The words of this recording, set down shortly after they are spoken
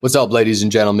What's up, ladies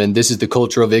and gentlemen? This is the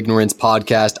Culture of Ignorance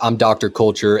podcast. I'm Dr.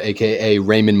 Culture, aka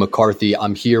Raymond McCarthy.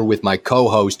 I'm here with my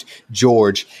co-host,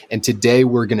 George, and today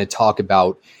we're going to talk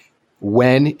about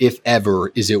when, if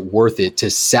ever, is it worth it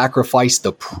to sacrifice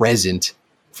the present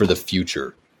for the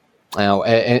future. Now,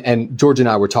 and George and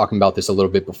I were talking about this a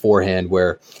little bit beforehand,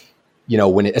 where, you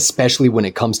know, especially when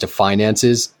it comes to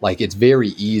finances, like it's very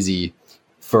easy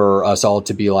for us all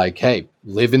to be like, hey,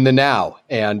 live in the now,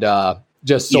 and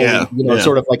just solely,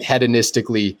 sort of like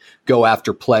hedonistically go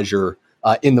after pleasure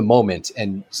in the moment.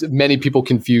 And many people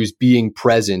confuse being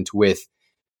present with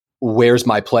where's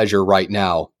my pleasure right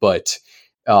now. But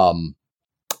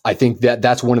I think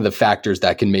that's one of the factors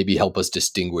that can maybe help us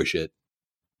distinguish it.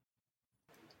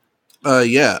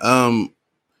 And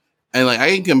like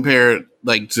I can compare it,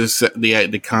 like just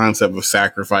the concept of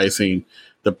sacrificing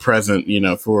the present,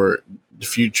 for the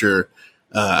future.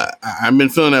 I've been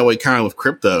feeling that way kind of with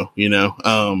crypto,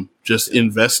 just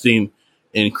investing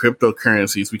in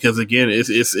cryptocurrencies, because again,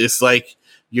 it's like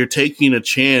you're taking a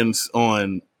chance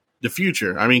on the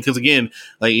future. I mean, because again,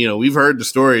 like, we've heard the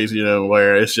stories,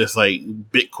 where it's just like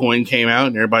Bitcoin came out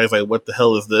and everybody's like, what the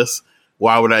hell is this?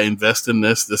 Why would I invest in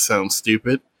this? This sounds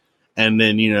stupid. And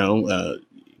then, 10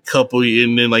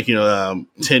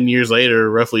 years later,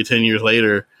 roughly 10 years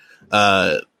later,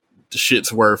 the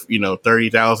shit's worth,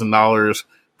 $30,000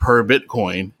 per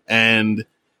Bitcoin. And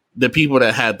the people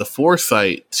that had the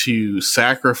foresight to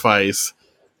sacrifice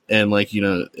and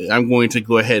I'm going to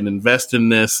go ahead and invest in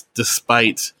this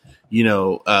despite,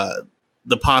 the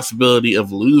possibility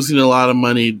of losing a lot of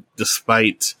money,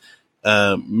 despite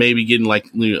maybe getting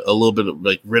a little bit of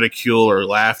ridicule or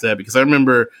laughed at. Because I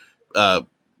remember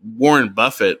Warren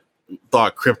Buffett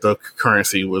thought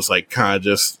cryptocurrency was kind of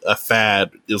just a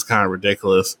fad. It was kind of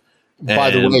ridiculous.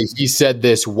 By the way, he said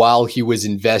this while he was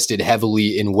invested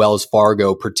heavily in Wells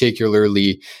Fargo,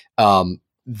 particularly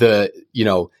they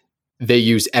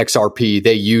use XRP,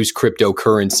 they use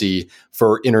cryptocurrency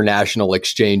for international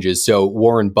exchanges. So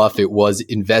Warren Buffett was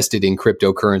invested in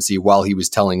cryptocurrency while he was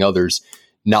telling others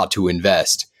not to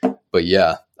invest. But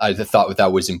yeah, I thought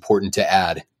that was important to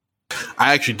add.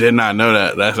 I actually did not know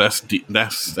that.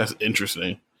 That's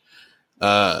interesting.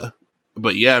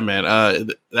 But yeah, man,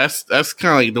 that's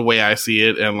kind of like the way I see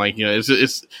it. And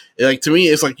it's like, to me,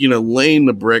 it's like, laying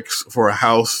the bricks for a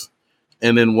house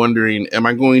and then wondering, am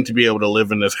I going to be able to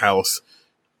live in this house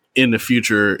in the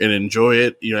future and enjoy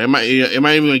it? Am I even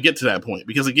going to get to that point?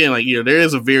 Because again, there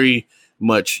is a very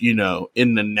much, in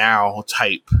the now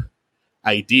type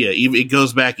idea. Even it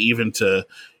goes back even to,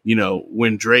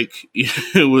 when Drake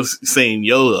was saying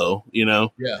YOLO,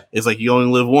 it's like you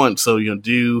only live once. So,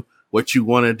 do what you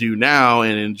want to do now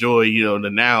and enjoy, the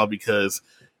now, because,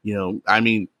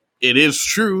 it is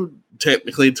true.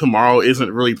 Technically tomorrow isn't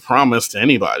really promised to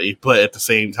anybody, but at the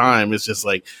same time, it's just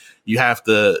like, you have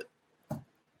to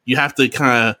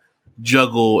kind of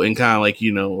juggle and kind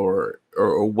of or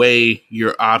weigh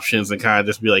your options and kind of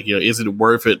just be like, is it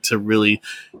worth it to really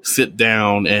sit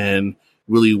down and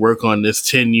really work on this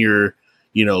 10-year,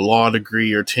 law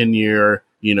degree or 10-year,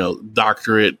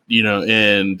 doctorate,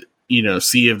 and,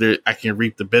 see if I can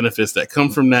reap the benefits that come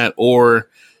from that, or,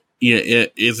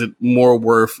 is it more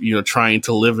worth, trying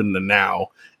to live in the now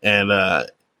and,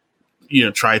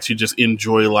 try to just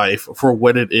enjoy life for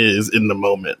what it is in the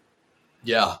moment.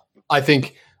 Yeah, I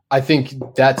think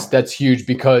that's huge,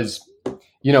 because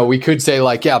we could say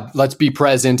let's be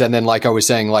present. And then, like I was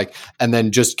saying, and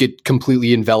then just get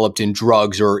completely enveloped in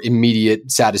drugs or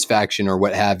immediate satisfaction or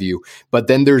what have you. But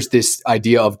then there's this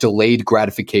idea of delayed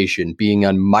gratification being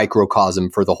a microcosm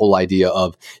for the whole idea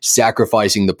of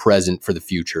sacrificing the present for the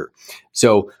future.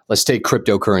 So let's take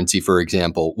cryptocurrency, for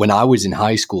example. When I was in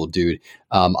high school, dude,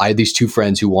 I had these two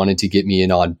friends who wanted to get me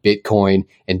in on Bitcoin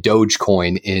and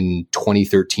Dogecoin in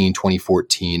 2013,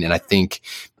 2014. And I think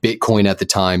Bitcoin at the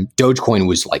time, Dogecoin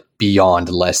was beyond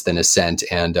less than a cent.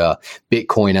 And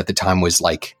Bitcoin at the time was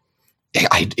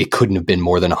it couldn't have been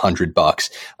more than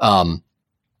 $100.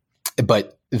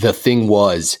 But the thing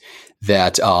was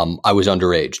that I was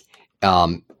underage.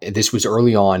 This was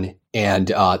early on.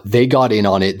 And they got in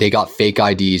on it. They got fake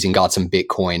IDs and got some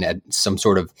Bitcoin at some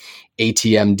sort of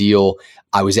ATM deal.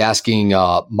 I was asking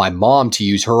my mom to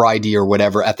use her ID or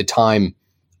whatever at the time.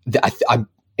 I'm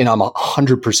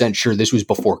 100% sure this was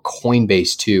before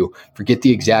Coinbase too. Forget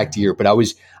the exact year, but I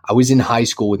was in high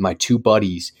school with my two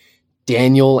buddies,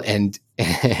 Daniel and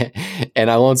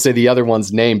I won't say the other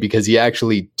one's name because he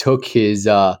actually took his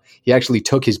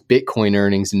Bitcoin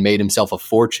earnings and made himself a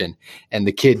fortune. And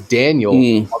the kid Daniel,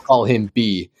 I'll call him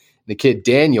B. The kid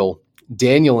Daniel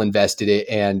invested it,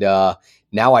 and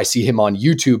now I see him on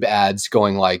YouTube ads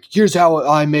going like, here's how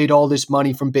I made all this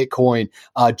money from Bitcoin.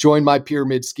 Join my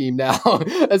pyramid scheme now.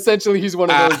 Essentially, he's one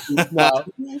of those dudes now.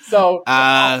 So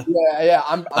I'm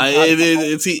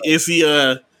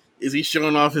is he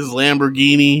showing off his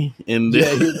Lamborghini? And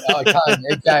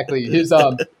exactly. His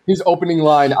opening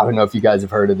line. I don't know if you guys have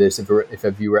heard of this.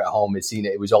 If you were at home and seen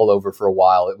it, it was all over for a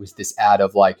while. It was this ad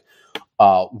of like,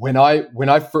 when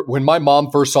my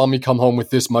mom first saw me come home with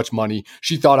this much money,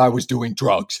 she thought I was doing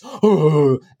drugs.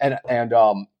 and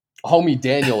homie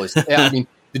Daniel is. I mean,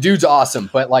 the dude's awesome,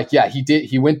 but like, yeah,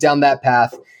 he went down that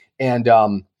path, and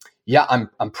I'm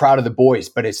proud of the boys.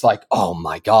 But it's like, oh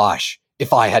my gosh,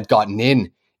 if I had gotten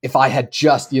in. If I had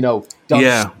just, done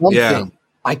something,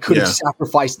 I could have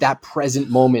sacrificed that present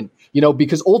moment,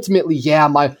 because ultimately,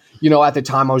 at the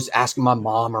time I was asking my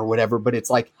mom or whatever, but it's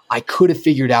like, I could have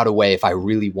figured out a way if I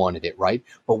really wanted it, right?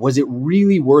 But was it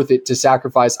really worth it to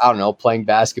sacrifice, I don't know, playing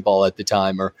basketball at the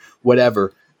time or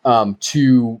whatever,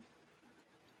 to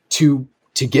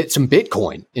get some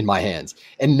Bitcoin in my hands?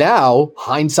 And now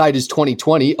hindsight is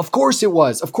 2020. Of course it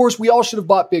was. Of course we all should have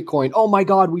bought Bitcoin. Oh my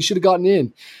God, we should have gotten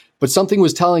in. But something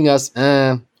was telling us,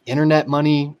 internet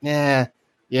money, I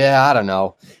don't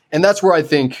know. And that's where I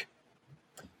think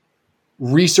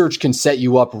research can set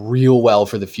you up real well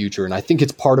for the future. And I think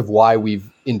it's part of why we've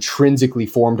intrinsically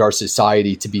formed our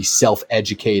society to be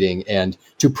self-educating and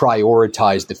to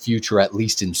prioritize the future, at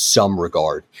least in some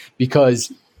regard.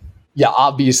 Because,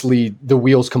 obviously the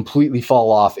wheels completely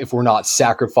fall off if we're not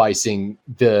sacrificing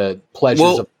the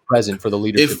pleasures of the present for the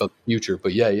leadership of the future.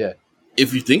 But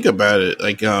if you think about it,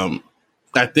 like,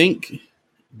 I think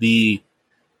the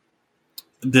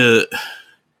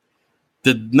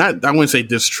not, I wouldn't say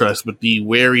distrust, but the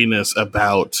wariness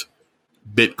about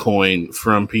Bitcoin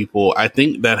from people, I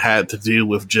think that had to do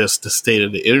with just the state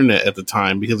of the internet at the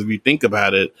time. Because if you think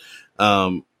about it,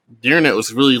 the internet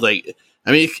was really like,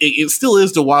 I mean, it still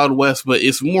is the Wild West, but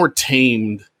it's more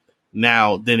tamed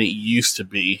now than it used to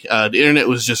be. The internet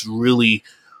was just really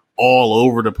all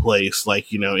over the place,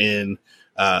 like, in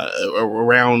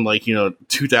around like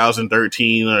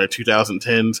 2013 or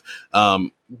 2010s,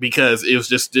 because it was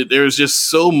just, there was just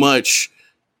so much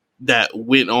that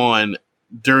went on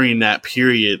during that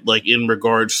period, like in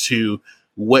regards to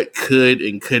what could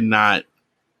and could not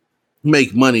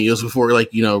make money. It was before like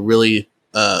really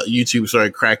YouTube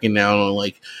started cracking down on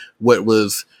like what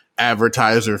was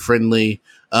advertiser friendly.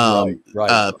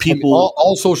 Right. People,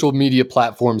 all social media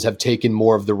platforms have taken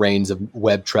more of the reins of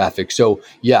web traffic. So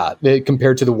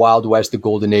compared to the Wild West, the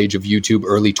golden age of YouTube,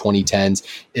 early 2010s,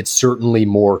 it's certainly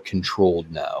more controlled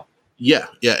now. Yeah.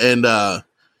 And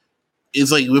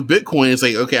it's like with Bitcoin, it's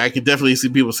like, okay, I could definitely see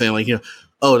people saying like,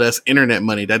 oh, that's internet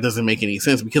money. That doesn't make any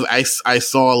sense, because I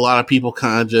saw a lot of people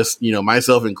kind of just,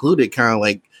 myself included, kind of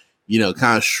like,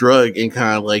 kind of shrug and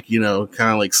kind of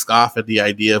like scoff at the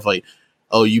idea of like,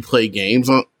 oh, you play games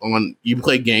you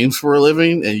play games for a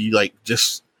living and you like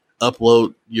just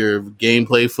upload your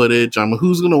gameplay footage.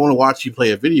 Who's going to want to watch you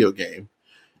play a video game?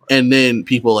 And then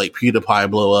people like PewDiePie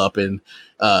blow up and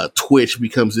Twitch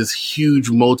becomes this huge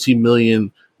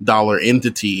multi-million-dollar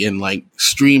entity, and like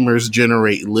streamers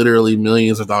generate literally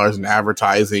millions of dollars in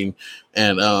advertising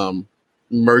and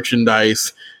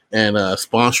merchandise and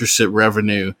sponsorship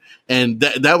revenue. And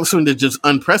that was something that just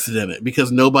unprecedented,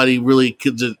 because nobody really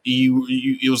could just,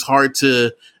 it was hard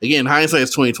to, again, hindsight is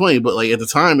 2020, but like at the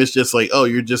time it's just like, oh,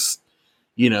 you're just,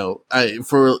 not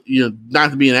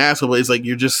to be an asshole, but it's like,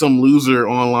 you're just some loser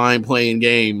online playing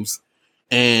games.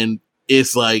 And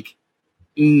it's like,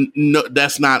 no,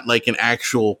 that's not like an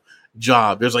actual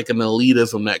job. There's like an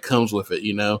elitism that comes with it,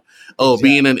 Oh, exactly.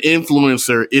 Being an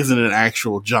influencer isn't an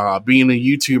actual job. Being a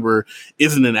YouTuber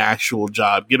isn't an actual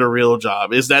job. Get a real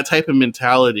job. It's that type of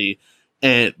mentality,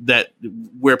 and that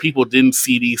where people didn't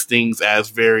see these things as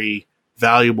very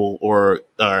valuable or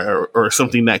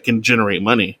something that can generate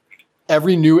money.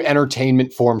 Every new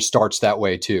entertainment form starts that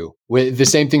way too. The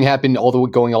same thing happened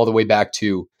going all the way back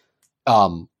to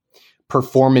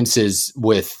performances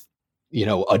with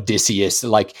Odysseus,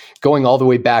 like going all the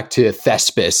way back to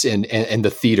Thespis and the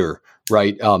theater,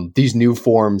 right? These new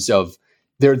forms of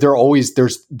they're always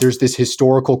there's this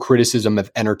historical criticism of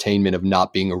entertainment of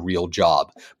not being a real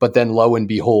job, but then lo and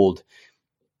behold,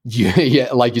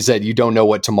 like you said, you don't know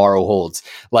what tomorrow holds.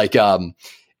 Like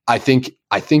I think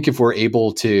if we're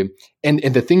able to, and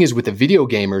the thing is with the video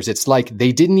gamers, it's like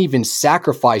they didn't even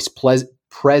sacrifice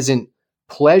present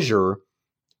pleasure.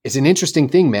 It's an interesting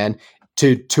thing, man.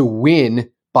 To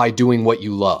win by doing what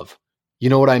you love. You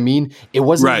know what I mean? It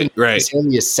wasn't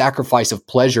necessarily a sacrifice of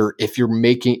pleasure if you're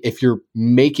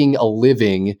making a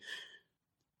living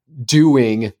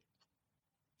doing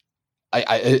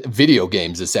video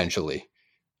games essentially.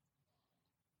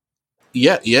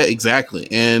 Yeah, exactly.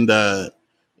 And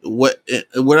what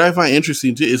I find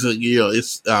interesting too is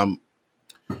it's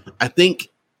I think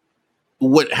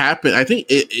what happened. I think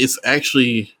it's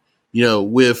actually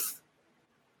with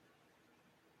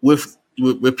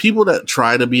people that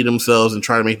try to be themselves and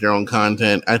try to make their own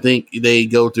content. I think they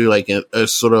go through like a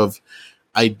sort of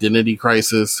identity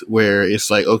crisis where it's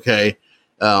like, okay,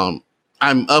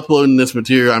 I'm uploading this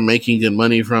material, I'm making good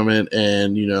money from it,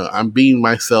 and I'm being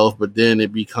myself, but then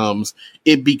it becomes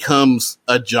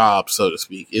a job, so to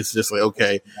speak. It's just like,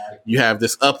 okay, you have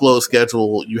this upload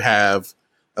schedule, you have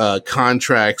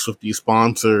contracts with these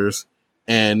sponsors,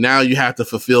 and now you have to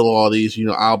fulfill all these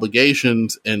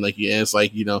obligations, and it's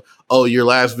like, oh, your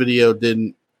last video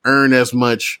didn't earn as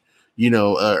much,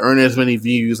 earn as many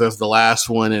views as the last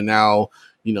one, and now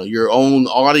your own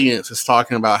audience is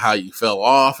talking about how you fell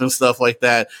off and stuff like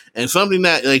that. And something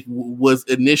that like was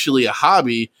initially a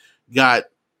hobby got,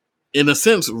 in a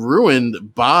sense,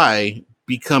 ruined by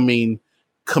becoming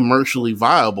commercially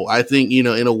viable. I think, in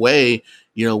a way,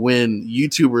 when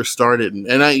YouTubers started,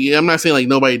 and I'm not saying like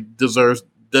nobody doesn't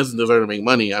deserve to make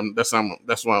money. That's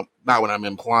not what I'm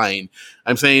implying.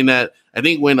 I'm saying that I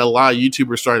think when a lot of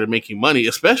YouTubers started making money,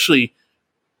 especially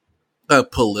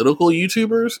political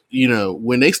YouTubers,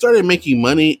 when they started making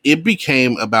money, it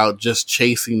became about just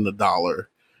chasing the dollar.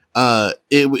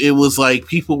 It was like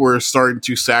people were starting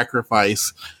to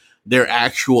sacrifice their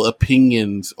actual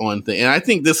opinions on things. And I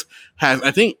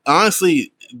think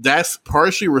honestly, that's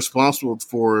partially responsible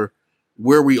for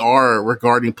where we are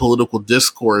regarding political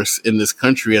discourse in this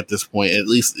country at this point, at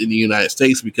least in the United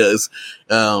States, because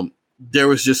it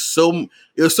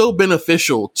was so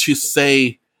beneficial to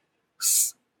say,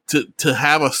 to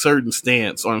have a certain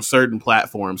stance on certain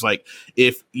platforms. Like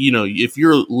if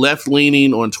you're left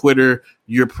leaning on Twitter,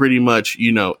 you're pretty much,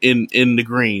 in the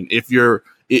green. If you're,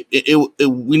 it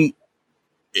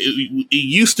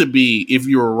used to be, if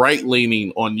you were right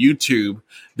leaning on YouTube,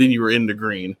 then you were in the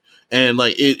green. And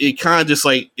like, it kind of just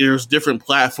like, there's different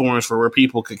platforms for where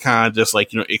people could kind of just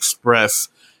like, express,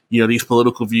 these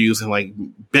political views and like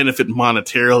benefit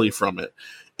monetarily from it.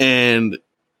 And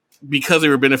because they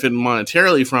were benefiting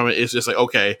monetarily from it, it's just like,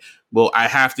 okay, well, I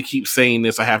have to keep saying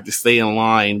this. I have to stay in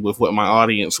line with what my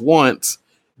audience wants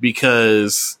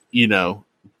because,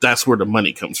 that's where the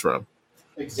money comes from.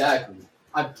 Exactly.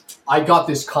 I got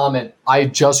this comment. I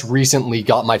just recently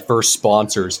got my first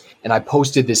sponsors and I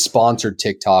posted this sponsored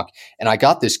TikTok and I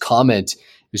got this comment.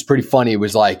 It was pretty funny. It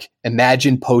was like,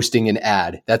 imagine posting an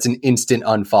ad. That's an instant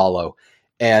unfollow.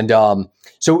 And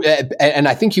and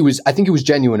I think he was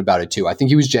genuine about it too. I think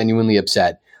he was genuinely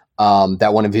upset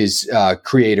that one of his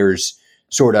creators,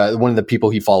 sort of one of the people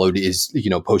he followed, is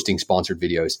posting sponsored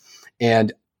videos.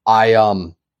 And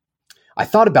I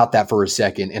thought about that for a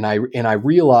second, and I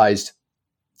realized,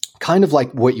 kind of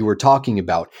like what you were talking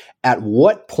about, at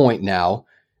what point now,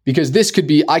 because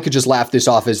I could just laugh this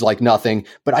off as like nothing,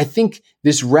 but I think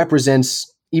this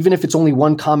represents, even if it's only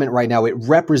one comment right now, it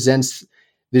represents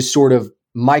this sort of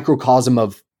microcosm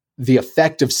of the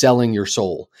effect of selling your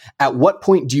soul. At what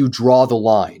point do you draw the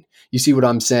line? You see what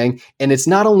I'm saying? And it's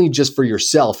not only just for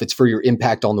yourself, it's for your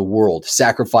impact on the world,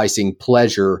 sacrificing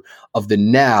pleasure of the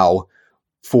now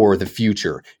for the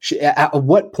future. At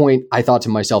what point, I thought to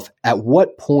myself, at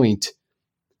what point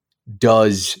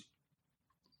does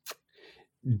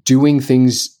doing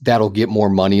things that'll get more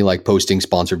money, like posting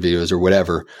sponsored videos or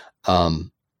whatever,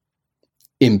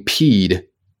 impede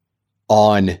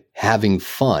on having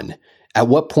fun? At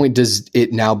what point does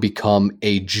it now become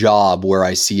a job where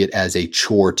I see it as a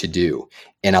chore to do?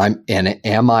 And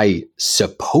am I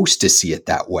supposed to see it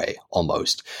that way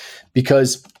almost?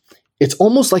 Because it's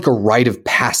almost like a rite of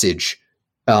passage.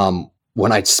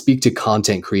 When I speak to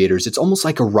content creators, it's almost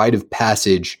like a rite of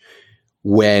passage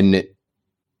when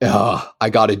I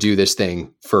got to do this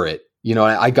thing for it.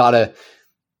 I got to,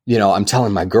 I'm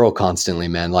telling my girl constantly,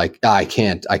 man, like, I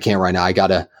can't right now. I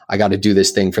gotta do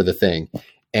this thing for the thing.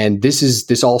 And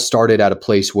this all started at a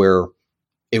place where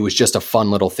it was just a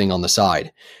fun little thing on the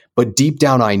side. But deep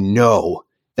down, I know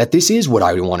that this is what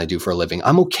I want to do for a living.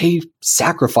 I'm okay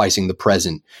sacrificing the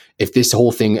present if this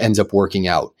whole thing ends up working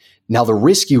out. Now, the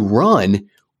risk you run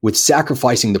with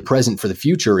sacrificing the present for the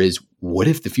future is, what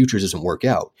if the future doesn't work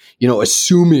out?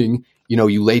 Assuming,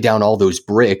 you lay down all those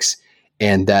bricks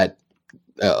and that,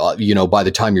 by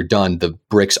the time you're done, the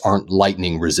bricks aren't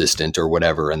lightning resistant or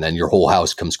whatever, and then your whole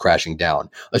house comes crashing down.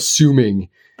 Assuming,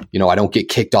 I don't get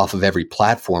kicked off of every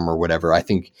platform or whatever. I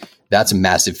think that's a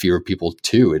massive fear of people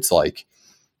too. It's like,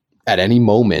 at any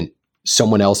moment,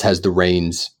 someone else has the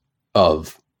reins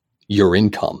of, your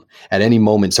income. At any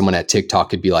moment, someone at TikTok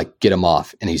could be like, get him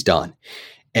off, and he's done.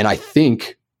 And I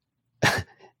think,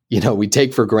 we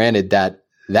take for granted that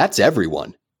that's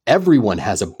everyone. Everyone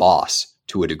has a boss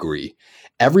to a degree.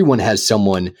 Everyone has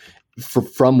someone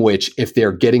from which, if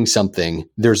they're getting something,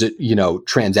 there's a,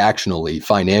 transactionally,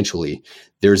 financially,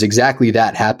 there's exactly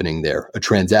that happening there, a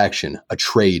transaction, a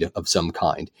trade of some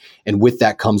kind. And with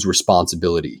that comes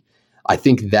responsibility. I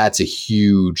think that's a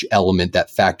huge element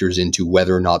that factors into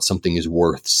whether or not something is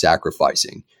worth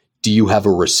sacrificing. Do you have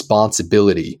a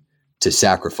responsibility to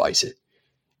sacrifice it?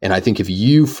 And I think if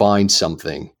you find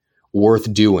something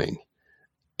worth doing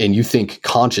and you think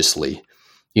consciously,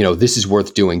 this is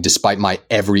worth doing despite my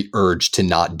every urge to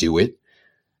not do it,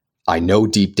 I know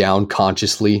deep down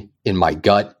consciously in my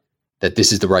gut that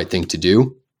this is the right thing to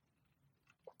do.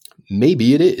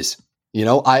 Maybe it is.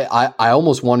 I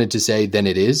almost wanted to say then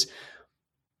it is,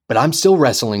 but I'm still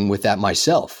wrestling with that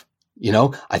myself.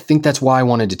 I think that's why I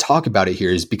wanted to talk about it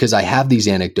here, is because I have these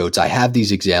anecdotes, I have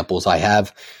these examples, I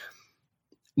have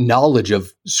knowledge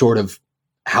of sort of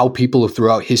how people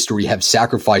throughout history have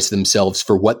sacrificed themselves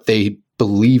for what they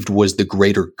believed was the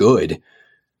greater good.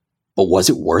 But was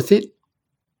it worth it?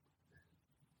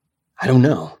 I don't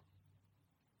know.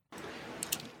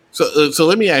 So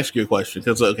let me ask you a question,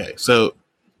 because so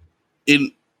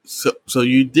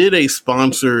you did a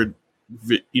sponsored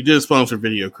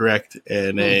video, correct?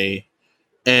 And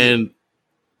and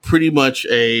pretty much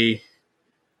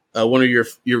one of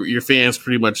your fans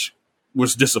pretty much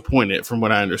was disappointed, from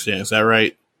what I understand. Is that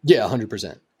right? Yeah,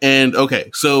 100%. And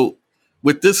so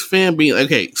with this fan being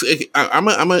so I'm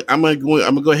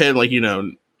gonna go ahead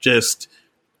and just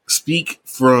speak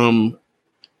from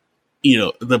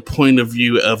the point of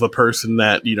view of a person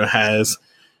that has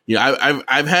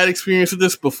I've had experience with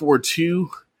this before too.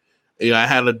 I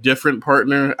had a different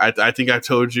partner. I think I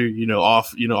told you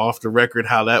off the record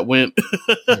how that went.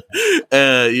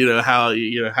 How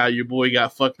your boy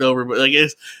got fucked over, but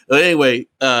anyway,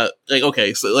 so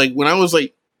when I was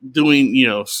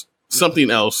doing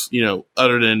something else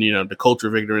other than the culture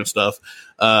of ignorance stuff,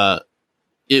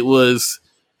 it was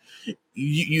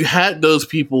you had those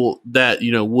people that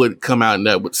would come out and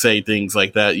that would say things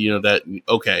like that,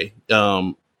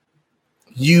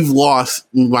 you've lost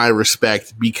my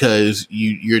respect because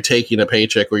you're taking a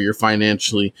paycheck or you're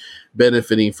financially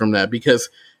benefiting from that. Because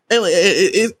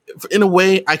in a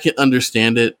way I can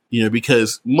understand it,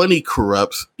 because money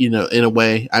corrupts, in a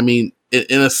way. I mean,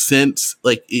 in a sense,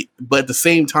 but at the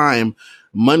same time,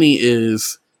 money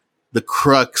is the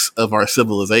crux of our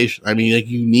civilization. I mean,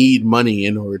 you need money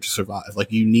in order to survive.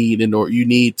 You need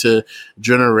to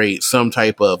generate some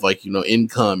type of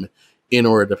income in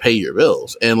order to pay your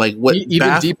bills. And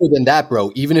deeper than that,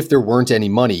 bro, even if there weren't any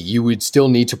money, you would still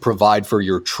need to provide for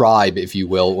your tribe, if you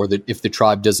will, or that if the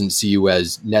tribe doesn't see you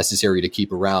as necessary to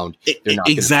keep around, they're not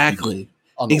exactly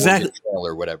on the trail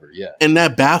or whatever. Yeah. And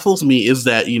that baffles me, is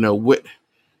that,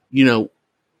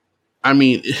 I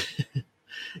mean,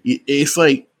 it's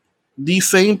these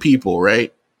same people,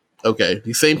 right? Okay.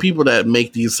 These same people that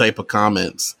make these type of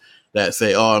comments that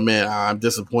say, oh man, I'm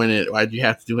disappointed. Why'd you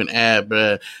have to do an ad?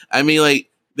 But I mean,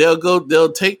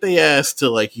 they'll take their ass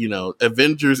to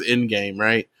Avengers Endgame,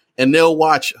 right? And they'll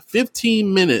watch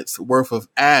 15 minutes worth of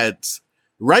ads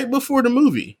right before the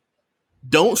movie.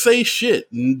 Don't say shit.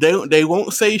 They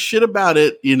won't say shit about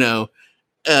it. They'll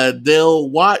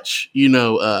watch,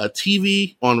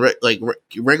 TV on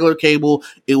regular cable.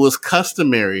 It was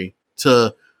customary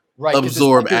to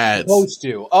absorb ads. Supposed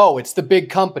to. Oh, it's the big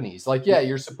companies.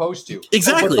 You're supposed to.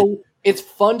 Exactly. It's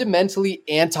fundamentally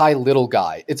anti-little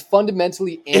guy. It's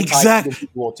fundamentally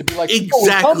anti-individual to be exactly.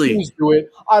 When companies do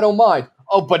it, I don't mind.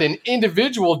 Oh, but an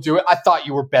individual do it, I thought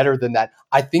you were better than that.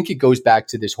 I think it goes back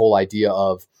to this whole idea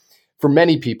of, for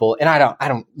many people, and I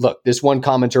don't look, this one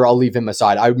commenter, I'll leave him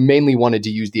aside. I mainly wanted to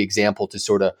use the example to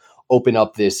sort of open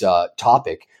up this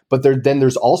topic. But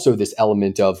there's also this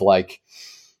element of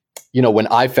when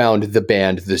I found the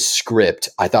band The Script,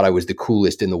 I thought I was the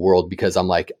coolest in the world because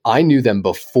I'm I knew them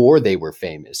before they were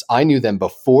famous. I knew them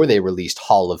before they released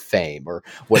Hall of Fame or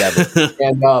whatever.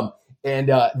 and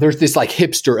there's this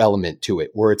hipster element to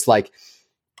it where it's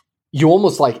it's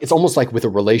almost like with a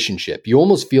relationship. You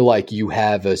almost feel like you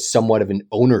have a somewhat of an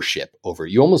ownership over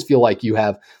it. You almost feel like you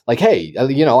have hey,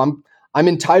 I'm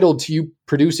entitled to you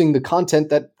producing the content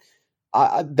that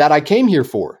I came here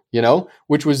for,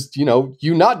 which was,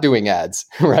 you not doing ads.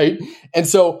 Right. And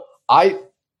so I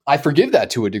forgive that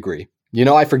to a degree,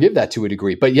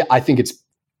 but yeah, I think it's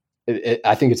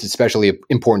especially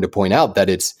important to point out that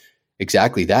it's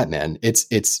exactly that, man. It's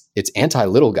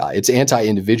anti-little guy. It's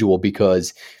anti-individual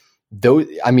because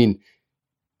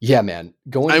Yeah, man.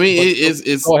 I mean,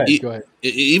 it's go ahead.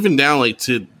 Even down like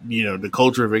to, you know, the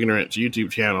Culture of Ignorance YouTube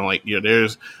channel. Like, you know,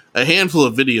 there's a handful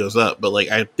of videos up, but like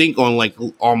I think on like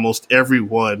almost every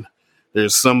one,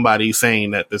 there's somebody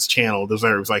saying that this channel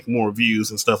deserves like more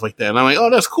views and stuff like that. And I'm like, oh,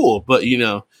 that's cool, but you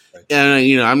know, right. And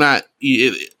you know, I'm not.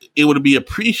 It would be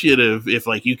appreciative if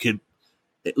like you could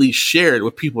at least share it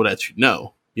with people that you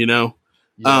know.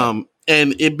 Yeah.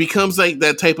 And it becomes like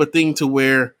that type of thing to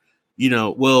where, you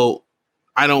know, well,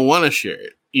 I don't want to share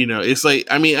it. You know, it's like,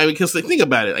 I mean, because like, think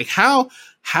about it, like how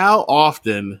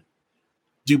often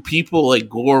do people like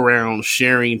go around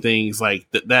sharing things like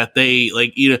that they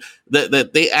like, you know,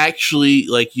 that they actually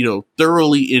like, you know,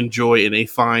 thoroughly enjoy and they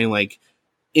find like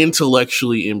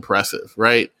intellectually impressive,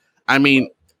 right? I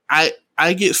mean,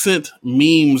 I get sent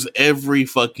memes every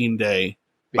fucking day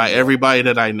by everybody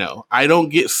that I know. I don't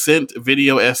get sent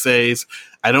video essays.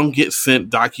 I don't get sent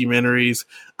documentaries.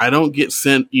 I don't get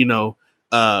sent, you know,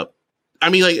 I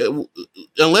mean, like,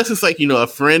 unless it's like, you know, a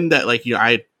friend that like, you know,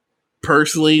 I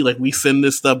personally, like, we send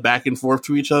this stuff back and forth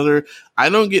to each other. I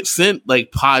don't get sent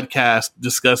like podcasts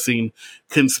discussing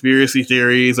conspiracy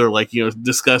theories or like, you know,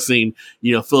 discussing,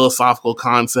 you know, philosophical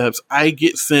concepts. I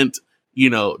get sent, you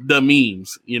know, the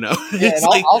memes, you know. Yeah, and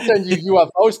like, I'll send you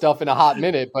UFO stuff in a hot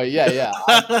minute, but yeah.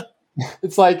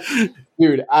 It's like,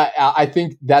 dude, I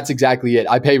think that's exactly it.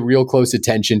 I pay real close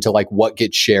attention to like what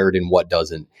gets shared and what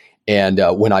doesn't. And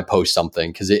when I post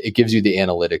something, because it gives you the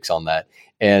analytics on that.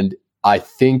 And I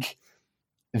think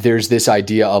there's this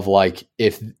idea of like,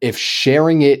 if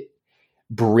sharing it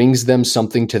brings them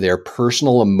something to their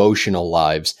personal emotional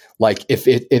lives, like if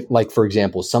like, for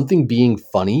example, something being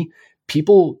funny,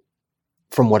 people,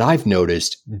 from what I've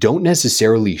noticed, don't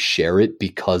necessarily share it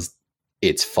because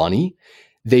it's funny.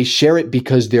 They share it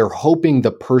because they're hoping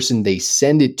the person they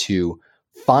send it to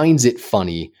finds it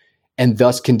funny and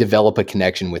thus can develop a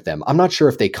connection with them. I'm not sure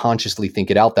if they consciously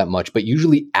think it out that much, but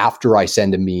usually after I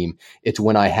send a meme, it's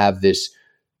when I have this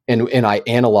and I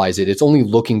analyze it. It's only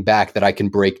looking back that I can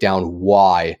break down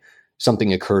why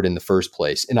something occurred in the first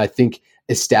place. And I think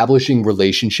establishing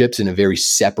relationships in a very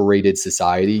separated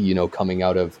society, you know, coming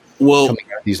out of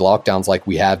these lockdowns like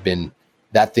we have been,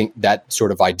 that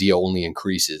sort of idea only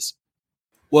increases.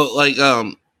 Well, like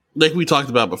we talked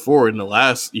about before in the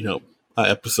last, you know,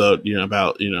 episode, you know,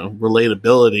 about, you know,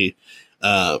 relatability.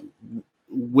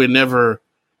 Whenever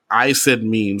I send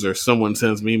memes or someone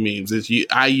sends me memes,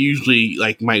 I usually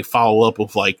like might follow up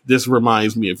with like, this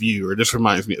reminds me of you, or this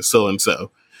reminds me of so and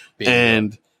so,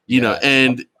 and you know,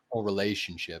 and a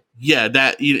relationship. Yeah,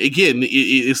 that, you know, again,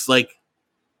 it's like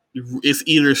it's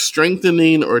either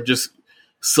strengthening or just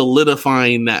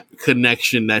solidifying that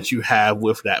connection that you have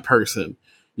with that person.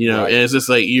 You know, right. And it's just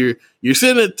like you're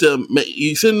sending it to,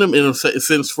 you send them in a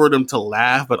sense for them to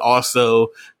laugh, but also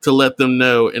to let them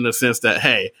know in a sense that,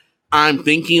 hey, I'm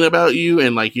thinking about you,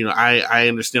 and like, you know, I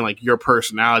understand like your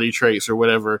personality traits or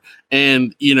whatever,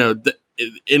 and you know,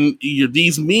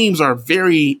 these memes are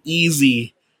very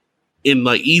easy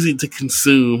to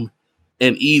consume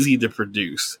and easy to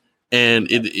produce. And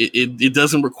it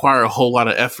doesn't require a whole lot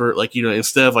of effort. Like, you know,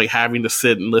 instead of like having to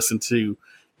sit and listen to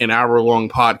an hour-long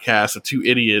podcast of two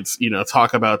idiots, you know,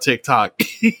 talk about TikTok,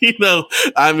 you know,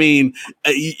 I mean,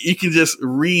 you can just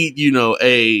read, you know,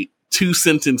 a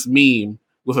 2-sentence meme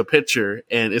with a picture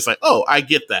and it's like, oh, I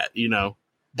get that, you know,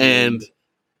 and,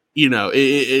 you know,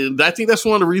 I think that's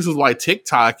one of the reasons why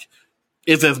TikTok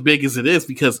is as big as it is,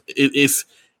 because it's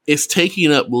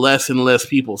taking up less and less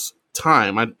people's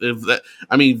time. TikTok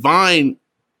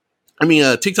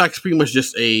is pretty much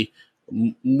just a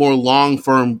more long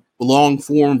form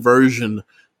version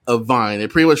of Vine.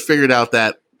 It pretty much figured out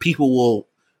that people will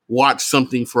watch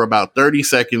something for about 30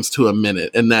 seconds to a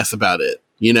minute, and that's about it,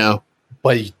 you know?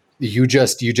 But you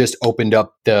just opened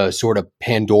up the sort of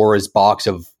Pandora's box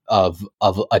of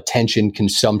attention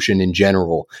consumption in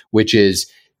general, which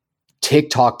is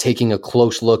TikTok taking a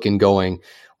close look and going,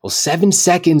 well, 7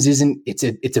 seconds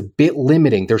it's a bit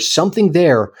limiting. There's something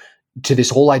there to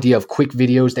this whole idea of quick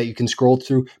videos that you can scroll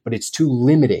through, but it's too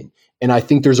limiting. And I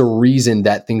think there's a reason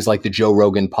that things like the Joe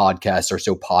Rogan podcast are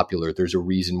so popular. There's a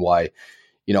reason why,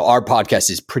 you know, our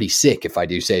podcast is pretty sick, if I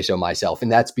do say so myself.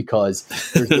 And that's because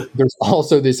there's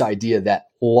also this idea that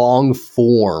long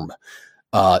form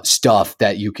stuff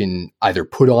that you can either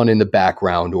put on in the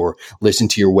background or listen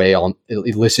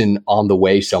on the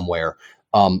way somewhere.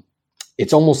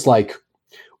 It's almost like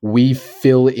we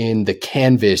fill in the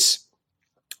canvas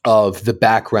of the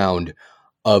background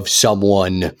of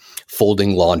someone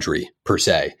folding laundry, per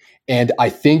se. And I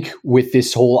think with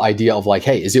this whole idea of like,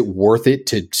 hey, is it worth it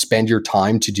to spend your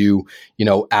time to do,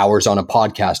 hours on a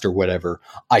podcast or whatever?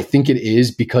 I think it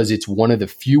is, because it's one of the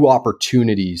few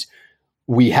opportunities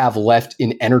we have left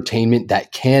in entertainment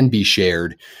that can be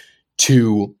shared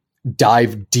to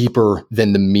dive deeper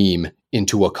than the meme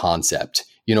into a concept.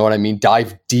 You know what I mean?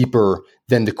 Dive deeper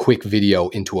than the quick video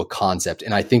into a concept.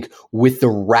 And I think with the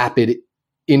rapid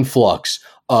influx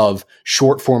of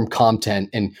short form content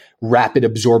and rapid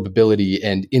absorbability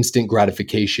and instant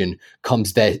gratification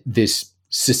comes this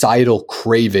societal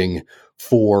craving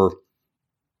for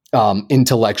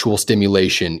intellectual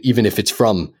stimulation, even if it's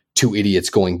from two idiots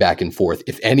going back and forth.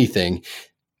 If anything,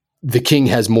 the king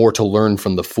has more to learn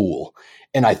from the fool.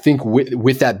 And I think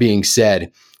with that being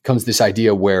said comes this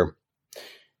idea where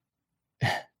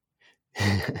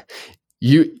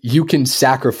you can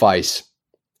sacrifice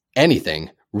anything,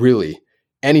 really,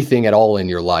 anything at all in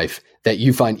your life that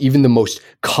you find, even the most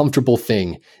comfortable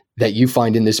thing that you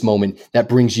find in this moment that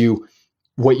brings you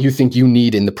what you think you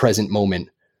need in the present moment,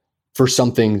 for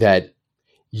something that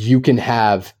you can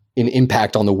have an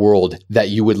impact on the world that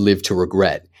you would live to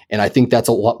regret. And I think that's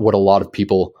what a lot of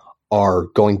people are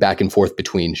going back and forth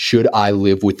between. Should I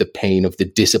live with the pain of the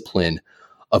discipline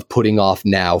of putting off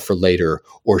now for later,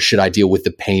 or should I deal with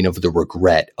the pain of the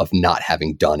regret of not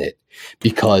having done it?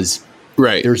 Because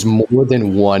there's more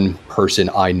than one person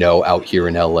I know out here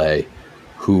in LA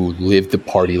who lived the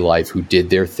party life, who did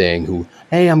their thing, who,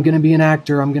 hey, I'm going to be an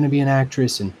actor, I'm going to be an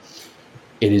actress. And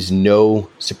it is no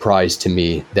surprise to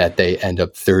me that they end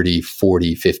up 30,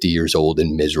 40, 50 years old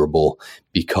and miserable,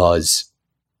 because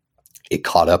it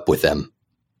caught up with them.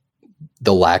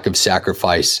 The lack of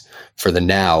sacrifice for the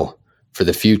now, for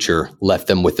the future, left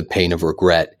them with the pain of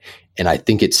regret. And I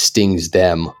think it stings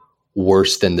them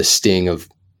worse than the sting of,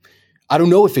 I don't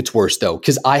know if it's worse though,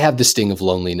 because I have the sting of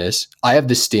loneliness. I have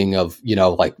the sting of,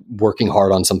 like working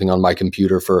hard on something on my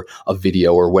computer for a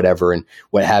video or whatever and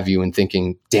what have you, and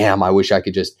thinking, damn, I wish I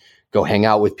could just go hang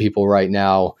out with people right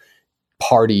now,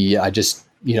 party. I just,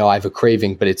 I have a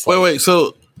craving, but it's wait.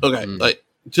 So, okay. Like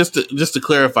just to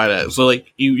clarify that. So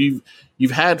like you've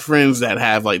had friends that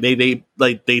have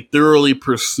they thoroughly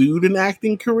pursued an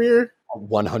acting career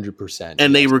 100%.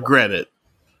 and they regret it.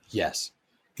 Yes.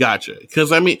 Gotcha.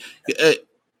 Because I mean,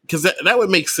 because that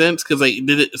would make sense, because they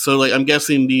did it. So like, I'm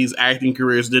guessing these acting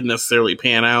careers didn't necessarily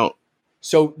pan out.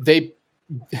 So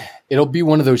it'll be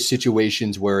one of those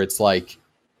situations where it's like,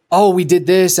 oh, we did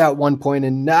this at one point,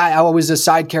 and I was a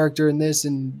side character in this,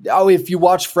 and if you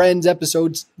watch Friends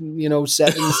episodes,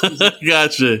 7.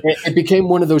 Gotcha. It became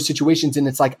one of those situations, and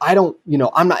it's like, I don't,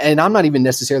 I'm not even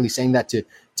necessarily saying that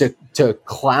to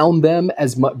clown them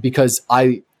as much, because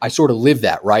I sort of live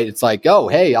that, right? It's like, oh,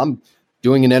 hey, I'm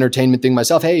doing an entertainment thing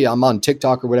myself. Hey, I'm on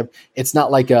TikTok or whatever. It's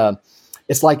not like a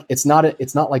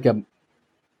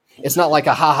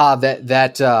haha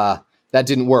that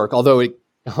didn't work. Although it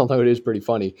is pretty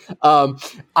funny.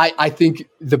 I think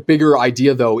the bigger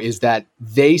idea though is that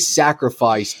they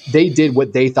did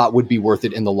what they thought would be worth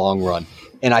it in the long run.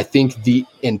 And I think the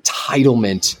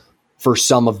entitlement for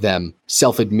some of them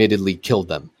self-admittedly killed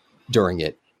them during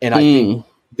it. And I think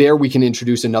there we can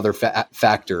introduce another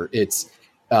factor. It's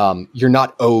you're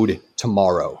not owed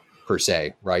tomorrow per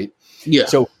se, right? Yeah.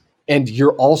 So, and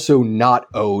you're also not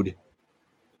owed.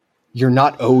 You're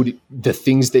not owed the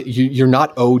things that you're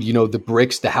not owed. The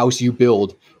bricks, the house you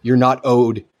build. You're not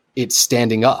owed it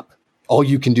standing up. All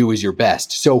you can do is your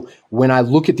best. So when I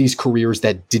look at these careers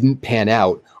that didn't pan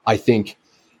out, I think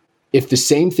if the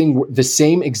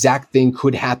same exact thing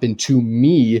could happen to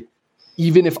me,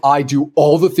 even if I do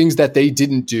all the things that they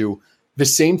didn't do, the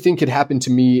same thing could happen to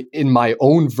me in my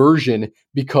own version.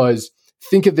 Because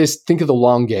think of the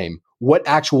long game. What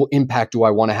actual impact do I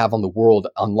want to have on the world,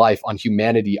 on life, on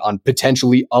humanity, on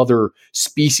potentially other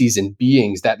species and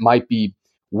beings that might be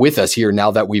with us here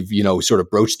now that we've, sort of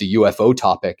broached the UFO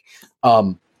topic?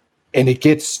 And it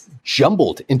gets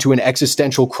jumbled into an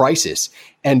existential crisis.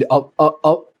 And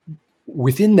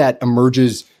within that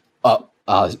emerges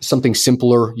something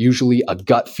simpler, usually a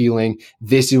gut feeling.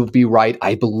 This will be right.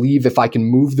 I believe if I can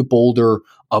move the boulder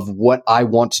of what I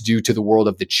want to do to the world,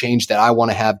 of the change that I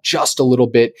want to have just a little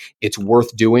bit, it's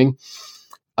worth doing.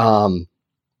 Then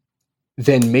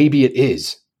maybe it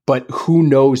is. But who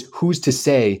knows? Who's to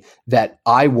say that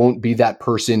I won't be that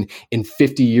person in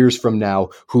 50 years from now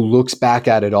who looks back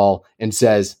at it all and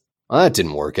says, that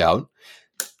didn't work out.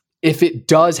 If it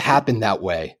does happen that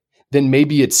way, then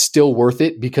maybe it's still worth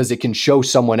it, because it can show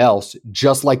someone else,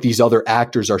 just like these other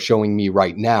actors are showing me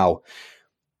right now.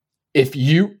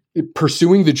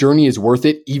 Pursuing the journey is worth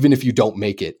it, even if you don't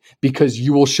make it, because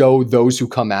you will show those who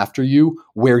come after you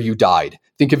where you died.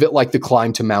 Think of it like the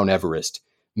climb to Mount Everest.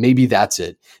 Maybe that's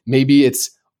it. Maybe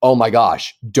it's, oh my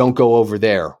gosh, don't go over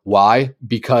there. Why?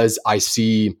 Because I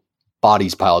see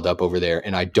bodies piled up over there,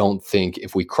 and I don't think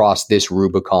if we cross this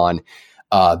Rubicon,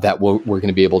 that we're going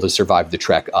to be able to survive the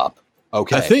trek up.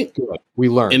 Okay, I think good. We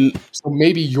learned. So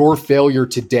maybe your failure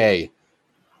today,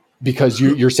 because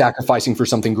you're sacrificing for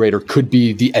something greater, could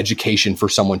be the education for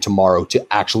someone tomorrow to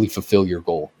actually fulfill your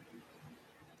goal.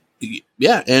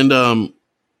 Yeah, and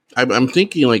I'm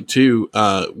thinking like too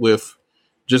with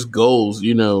just goals.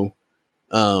 It's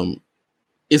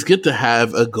good to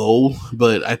have a goal,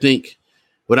 but I think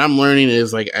what I'm learning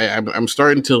is like I'm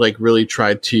starting to like really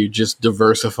try to just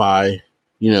diversify.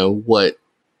 What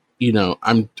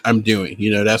I'm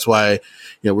doing. That's why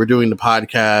we're doing the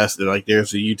podcast, and like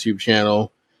there's a YouTube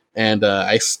channel, and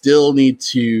I still need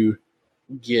to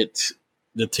get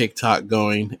the TikTok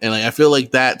going, and like I feel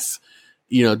like that's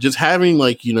just having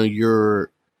like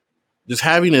you're just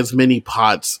having as many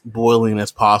pots boiling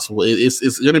as possible.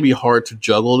 It's going to be hard to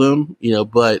juggle them,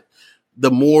 but the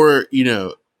more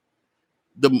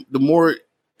the more,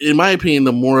 in my opinion,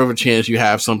 the more of a chance you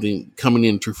have something coming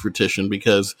into fruition.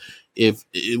 Because if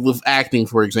with acting,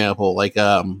 for example, like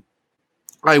I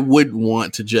would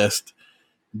want to just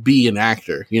be an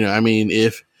actor.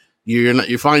 If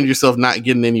you find yourself not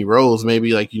getting any roles,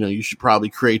 maybe like you should probably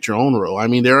create your own role. I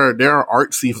mean, there are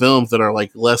artsy films that are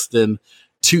like less than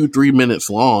 2-3 minutes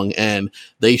long, and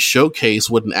they showcase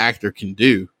what an actor can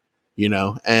do.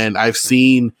 And I've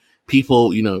seen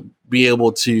people be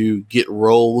able to get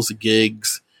roles,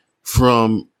 gigs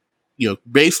from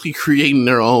basically creating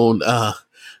their own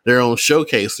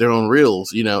showcase, their own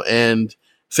reels. And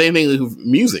same thing with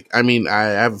music. I mean, I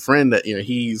have a friend that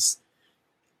he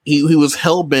was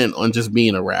hell bent on just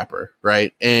being a rapper,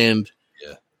 right? And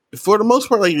for the most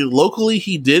part, like locally,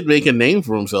 he did make a name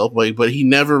for himself, like, but he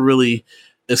never really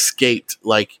escaped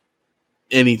like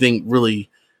anything really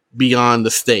beyond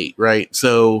the state, right?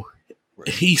 So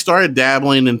he started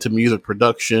dabbling into music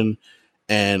production,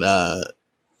 and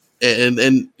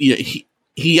he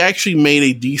actually made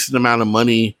a decent amount of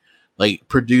money, like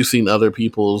producing other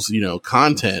people's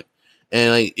content.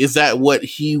 And like, is that what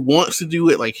he wants to do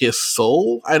with like his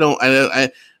soul? I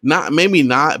not, maybe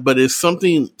not, but it's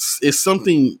something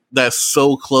that's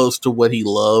so close to what he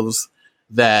loves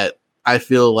that I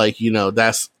feel like,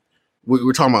 that's,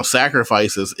 we're talking about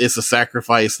sacrifices. It's a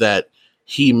sacrifice that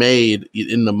he made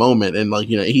in the moment. And like,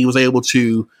 he was able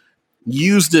to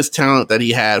use this talent that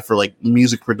he had for like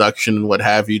music production and what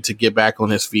have you to get back on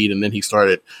his feet. And then he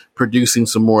started producing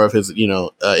some more of his,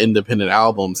 independent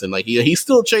albums. And like, he's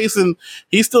still chasing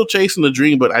the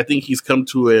dream, but I think he's come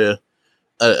to a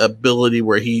ability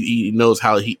where he knows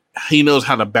how he knows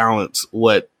how to balance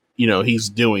what, he's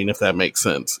doing, if that makes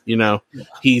sense.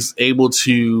 He's able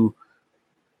to,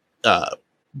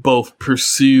 both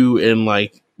pursue and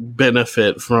like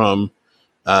benefit from,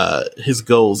 his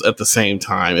goals at the same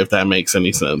time, if that makes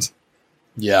any sense.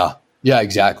 Yeah,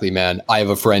 exactly, man. I have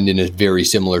a friend in a very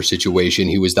similar situation.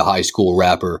 He was the high school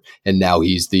rapper, and now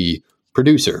he's the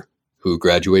producer who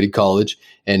graduated college,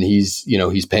 and he's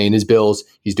paying his bills,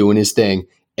 he's doing his thing.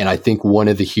 And I think one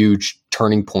of the huge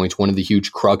turning points, one of the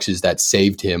huge cruxes that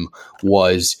saved him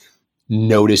was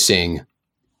noticing,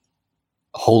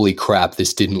 holy crap,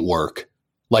 this didn't work.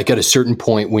 Like at a certain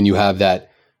point when you have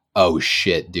that, oh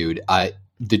shit, dude,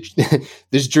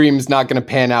 this dream is not going to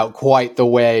pan out quite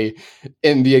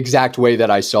in the exact way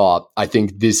that I saw. I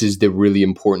think this is the really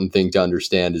important thing to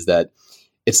understand, is that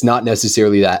it's not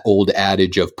necessarily that old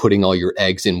adage of putting all your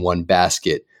eggs in one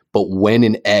basket, but when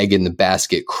an egg in the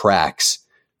basket cracks,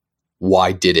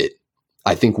 why did it?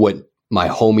 I think what my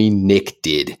homie Nick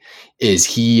did is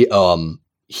he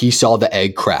saw the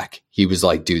egg crack. He was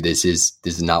like, dude, this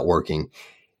is not working,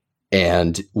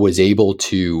 and was able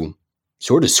to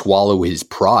sort of swallow his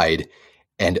pride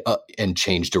and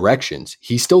change directions.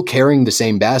 He's still carrying the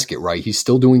same basket, right? He's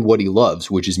still doing what he loves,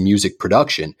 which is music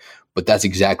production. But that's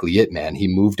exactly it, man. He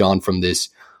moved on from this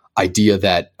idea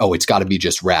that, oh, it's got to be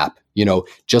just rap.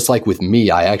 Just like with me,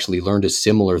 I actually learned a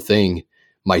similar thing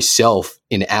myself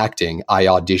in acting. I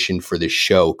auditioned for this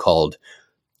show called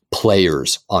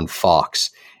Players on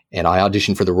Fox. And I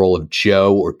auditioned for the role of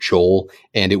Joe or Joel,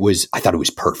 and I thought it was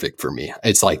perfect for me.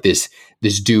 It's like this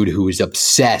dude who is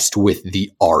obsessed with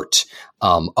the art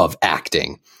of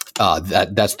acting.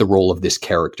 That's the role of this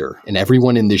character, and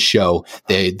everyone in this show,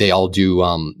 they all do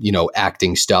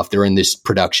acting stuff. They're in this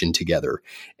production together,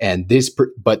 and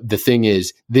but the thing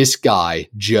is, this guy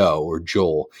Joe or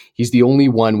Joel, he's the only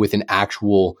one with an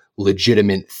actual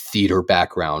legitimate theater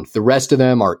background. The rest of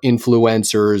them are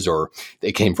influencers, or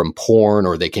they came from porn,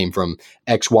 or they came from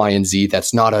X, Y, and Z.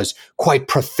 That's not as quite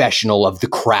professional of the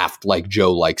craft, like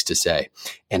Joe likes to say.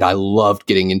 And I loved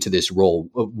getting into this role.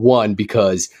 One,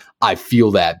 because I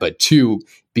feel that, but two,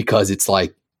 because it's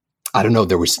like, I don't know,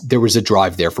 there was a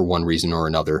drive there for one reason or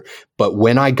another. But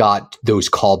when I got those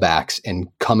callbacks and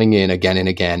coming in again and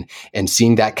again and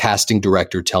seeing that casting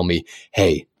director tell me,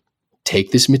 hey,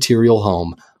 take this material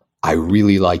home. I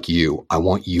really like you. I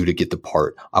want you to get the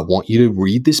part. I want you to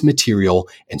read this material.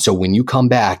 And so when you come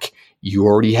back, you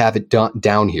already have it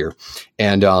down here.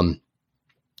 And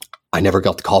I never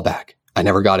got the call back. I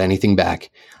never got anything back.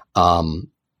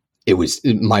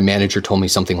 My manager told me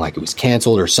something like it was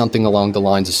canceled or something along the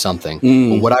lines of something.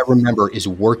 But what I remember is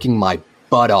working my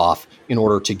butt off in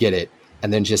order to get it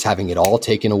and then just having it all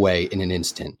taken away in an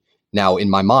instant. Now, in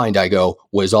my mind, I go,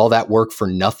 was all that work for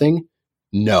nothing?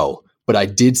 No. But I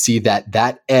did see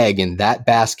that egg in that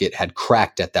basket had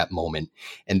cracked at that moment.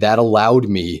 And that allowed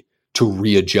me to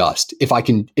readjust.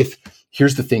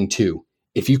 Here's the thing too.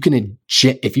 If you can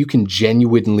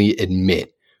genuinely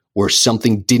admit where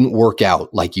something didn't work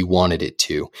out like you wanted it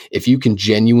to, if you can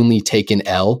genuinely take an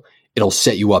L, it'll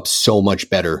set you up so much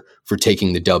better for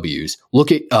taking the W's.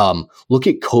 Look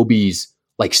at Kobe's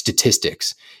like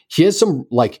statistics. He has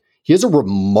a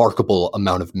remarkable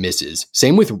amount of misses.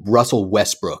 Same with Russell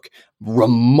Westbrook,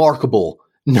 remarkable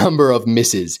number of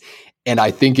misses. And I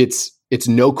think it's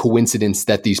no coincidence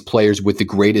that these players with the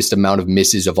greatest amount of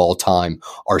misses of all time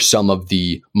are some of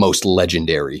the most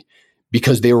legendary,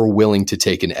 because they were willing to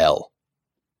take an L.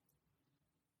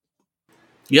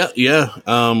 Yeah.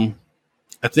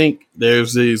 I think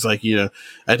there's these I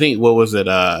think what was it?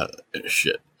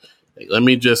 Shit. Let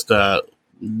me just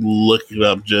look it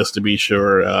up just to be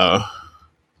sure.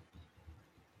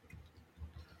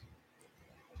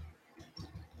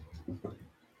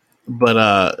 But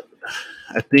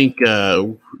I think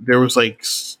there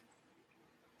was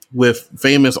with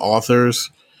famous authors,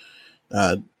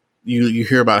 you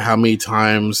hear about how many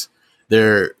times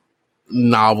their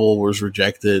novel was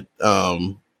rejected.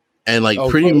 And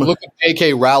pretty much, look at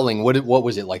J.K. Rowling. What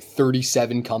was it, like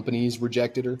 37 companies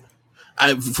rejected her?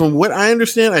 From what I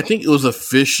understand, I think it was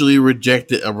officially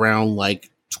rejected around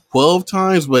 12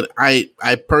 times, but I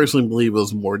personally believe it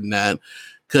was more than that,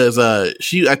 because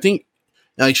she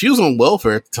was on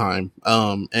welfare at the time.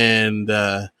 And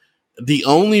the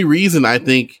only reason I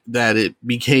think that it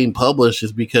became published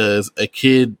is because a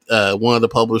kid, one of the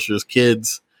publisher's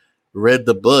kids, read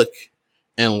the book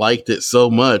and liked it so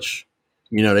much.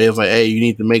 They was like, hey, you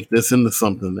need to make this into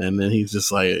something. And then he's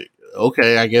just like,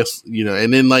 okay, I guess,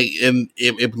 and then and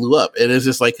it blew up. And it's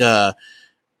just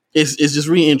it's just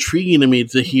really intriguing to me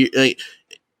to hear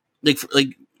like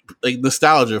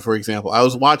nostalgia, for example. I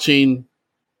was watching,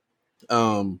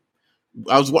 I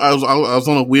was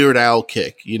on a Weird Al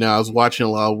kick. I was watching a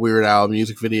lot of Weird Al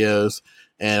music videos,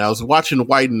 and I was watching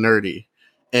White and Nerdy.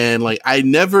 And I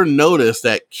never noticed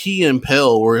that Key and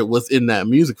Peele was in that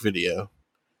music video.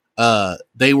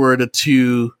 They were the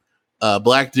two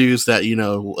black dudes that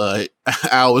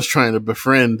Al was trying to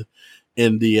befriend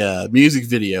in the music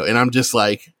video. And I'm just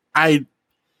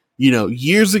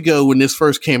years ago when this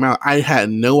first came out, I had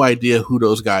no idea who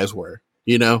those guys were.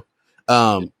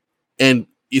 And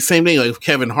the same thing with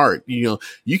Kevin Hart. You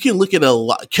can look at a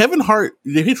lot. Kevin Hart,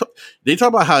 they talk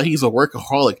about how he's a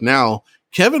workaholic now.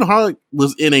 Kevin Hart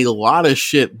was in a lot of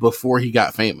shit before he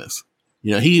got famous.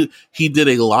 He did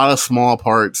a lot of small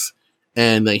parts,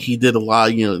 and he did a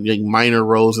lot of, minor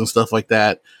roles and stuff like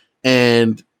that.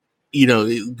 And,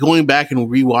 going back and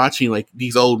rewatching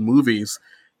these old movies,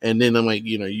 and then I'm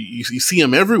you see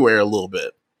him everywhere a little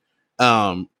bit.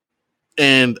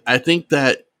 And I think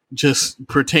that just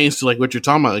pertains to what you're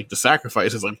talking about, the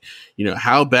sacrifices,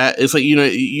 how bad it's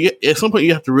at some point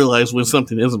you have to realize when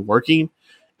something isn't working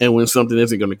and when something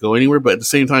isn't going to go anywhere. But at the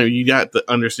same time, you got to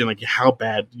understand how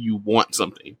bad you want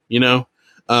something,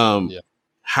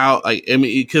 how,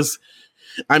 because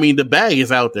the bag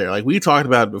is out there. We talked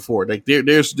about it before.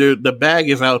 The bag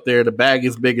is out there. The bag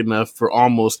is big enough for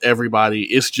almost everybody.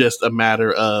 It's just a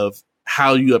matter of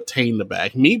how you obtain the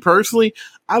bag. Me personally,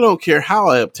 I don't care how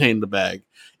I obtain the bag.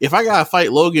 If I gotta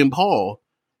fight Logan Paul,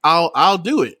 I'll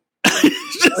do it.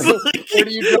 Where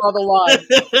do you draw the line?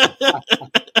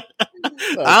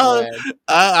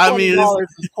 I mean, $20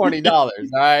 is $20. All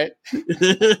right.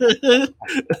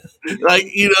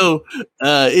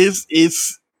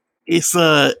 It's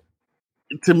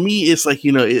to me, it's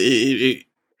it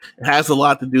has a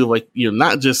lot to do with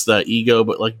not just ego,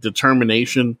 but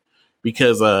determination,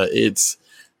 because it's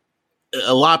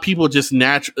a lot of people just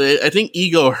naturally. I think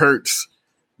ego hurts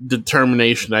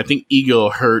determination. I think ego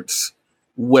hurts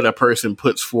what a person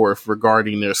puts forth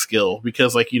regarding their skill,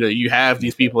 because like, you have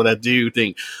these people that do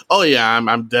think, oh yeah,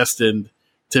 I'm destined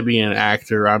to be an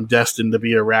actor, I'm destined to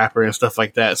be a rapper and stuff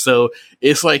like that. So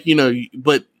it's like,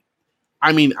 but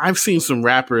I mean, I've seen some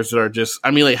rappers that are just,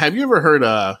 I mean, like, have you ever heard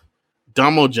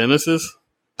Domo Genesis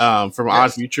from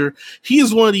Odd Future? He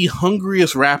is one of the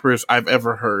hungriest rappers I've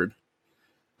ever heard.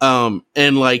 And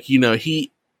like,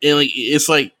 it's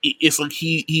like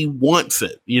he wants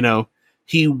it,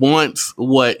 he wants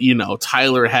what,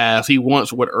 Tyler has. He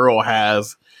wants what Earl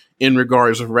has in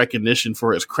regards of recognition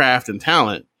for his craft and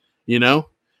talent,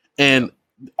 and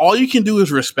all you can do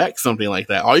is respect something like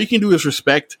that. All you can do is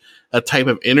respect a type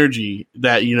of energy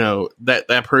that,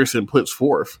 that person puts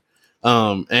forth.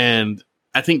 And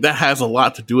I think that has a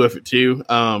lot to do with it too.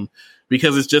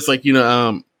 Because it's just like,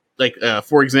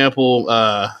 for example,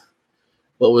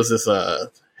 what was this?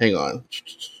 Hang on.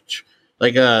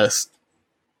 Like,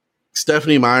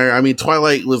 Stephanie Meyer. I mean,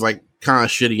 Twilight was like kind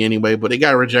of shitty anyway, but it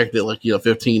got rejected like,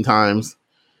 15 times,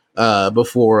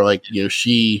 before like,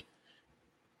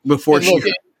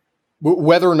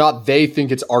 whether or not they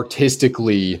think it's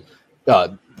artistically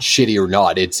shitty or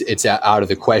not, it's out of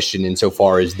the question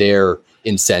insofar as their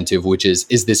incentive, which is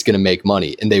this going to make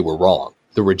money? And they were wrong.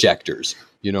 The rejectors.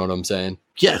 You know what I'm saying?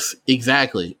 Yes,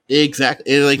 exactly. And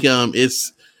like,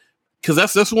 it's because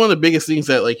that's one of the biggest things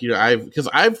that like,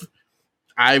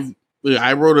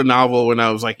 I wrote a novel when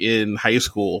I was like in high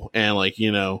school, and like,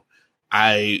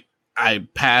 I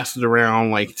passed it around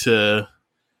like to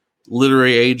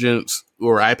literary agents,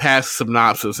 or I passed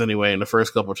synopsis anyway in the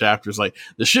first couple chapters. Like,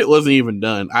 the shit wasn't even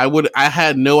done. I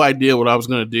had no idea what I was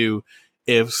going to do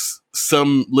if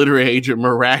some literary agent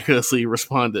miraculously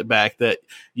responded back that,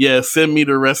 yeah, send me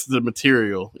the rest of the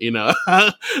material.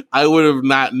 I would have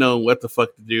not known what the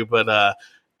fuck to do, but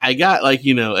I got like,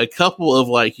 a couple of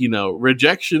like,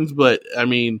 rejections, but I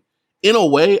mean, in a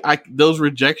way, those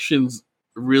rejections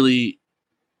really,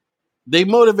 they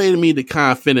motivated me to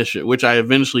kind of finish it, which I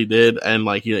eventually did. And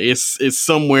like, it's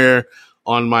somewhere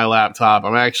on my laptop.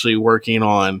 I'm actually working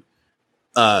on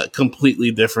a completely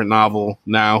different novel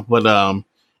now, but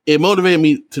it motivated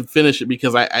me to finish it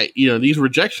because I these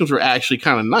rejections were actually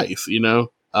kind of nice, because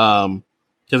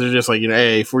they're just like,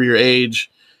 hey, for your age,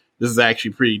 this is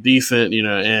actually pretty decent,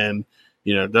 and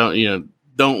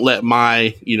don't let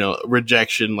my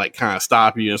rejection like kind of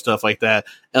stop you and stuff like that.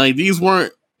 And like these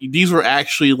were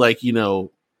actually like,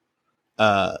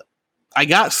 I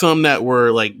got some that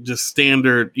were like just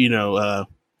standard,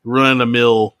 run of the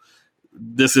mill,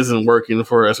 this isn't working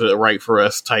for us, right for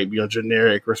us type,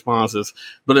 generic responses.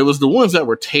 But it was the ones that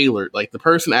were tailored. Like the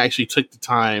person actually took the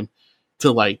time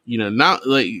to like, not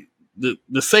like the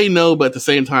say no, but at the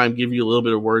same time, give you a little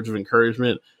bit of words of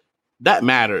encouragement that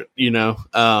mattered,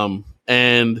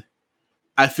 and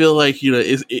I feel like,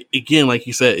 again, like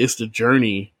you said, it's the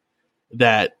journey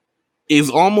that is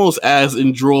almost as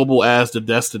enjoyable as the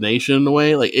destination in a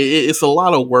way. Like it's a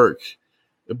lot of work,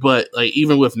 but like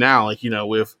even with now, like,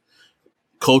 with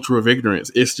Culture of Ignorance,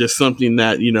 it's just something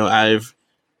that, I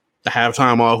have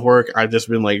time off work. I've just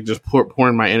been like, just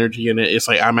pouring my energy in it. It's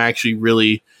like, I'm actually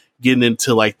really getting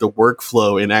into like the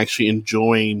workflow and actually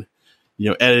enjoying,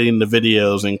 editing the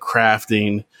videos and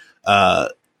crafting,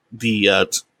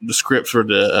 the scripts for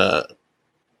the,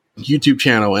 YouTube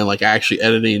channel, and like actually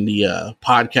editing the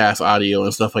podcast audio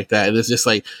and stuff like that. And it's just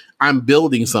like I'm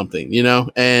building something,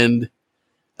 and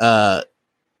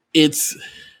it's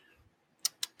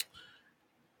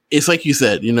like you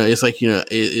said, it's like,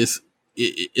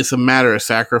 it's a matter of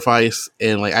sacrifice.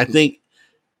 And like I think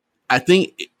at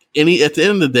the end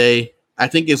of the day, I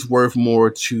think it's worth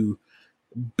more to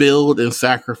build and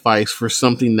sacrifice for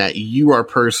something that you are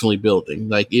personally building.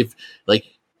 Like if like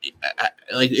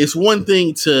it's one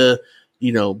thing to,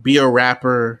 be a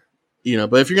rapper,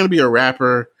 but if you're going to be a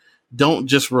rapper, don't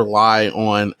just rely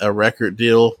on a record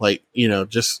deal. Like,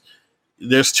 just,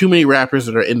 there's too many rappers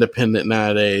that are independent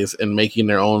nowadays and making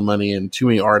their own money, and too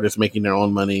many artists making their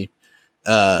own money,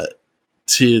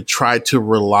 to try to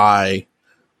rely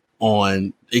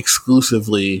on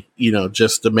exclusively,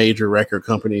 just the major record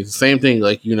companies. The same thing,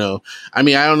 like, I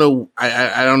mean, I don't know.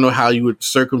 I don't know how you would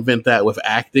circumvent that with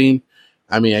acting.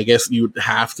 I mean, I guess you would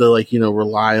have to like,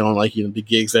 rely on like, the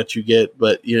gigs that you get,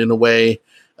 but in a way,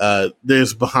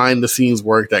 there's behind the scenes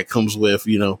work that comes with,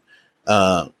 the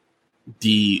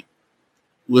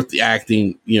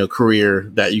acting, career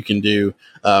that you can do.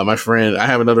 I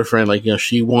have another friend, like,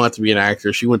 she wanted to be an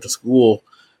actor. She went to school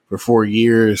for 4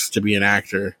 years to be an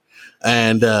actor.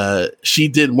 And, she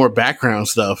did more background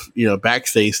stuff,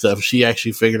 backstage stuff. She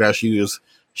actually figured out she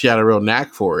had a real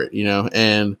knack for it,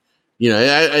 and,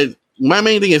 I my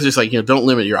main thing is just like, don't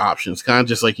limit your options. Kind of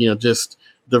just like, just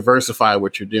diversify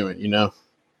what you're doing,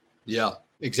 Yeah,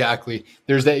 exactly.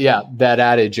 There's that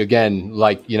adage again,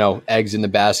 like, eggs in the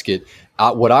basket.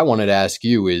 What I wanted to ask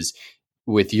you is,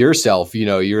 with yourself,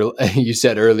 you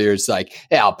said earlier, it's like,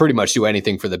 yeah, I'll pretty much do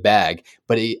anything for the bag.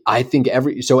 But I think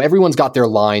everyone's got their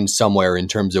line somewhere in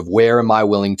terms of, where am I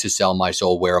willing to sell my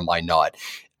soul? Where am I not?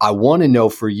 I want to know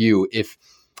for you, if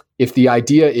the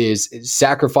idea is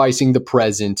sacrificing the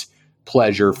present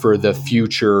pleasure for the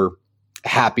future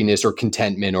happiness or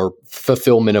contentment or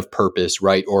fulfillment of purpose,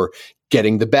 right? Or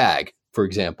getting the bag, for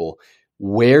example,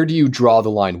 where do you draw the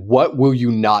line? What will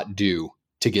you not do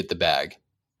to get the bag?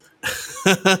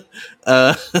 That's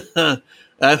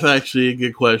actually a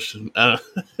good question.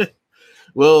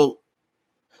 Well,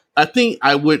 I think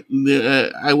I would.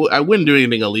 I wouldn't do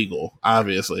anything illegal.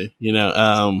 Obviously,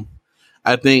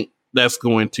 I think that's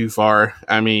going too far.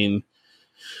 I mean,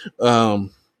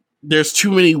 there's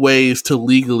too many ways to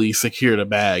legally secure the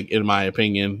bag, in my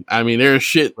opinion. I mean, there's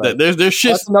shit that there's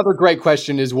shit. That's another great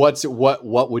question. Is what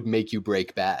would make you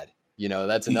break bad?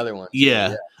 That's another one.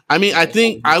 Yeah. I mean, I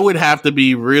think I would have to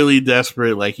be really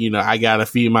desperate. Like, I got to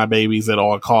feed my babies at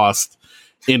all costs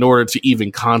in order to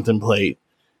even contemplate,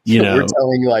 We're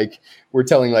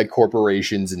telling like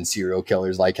corporations and serial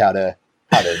killers, like how to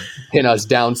pin us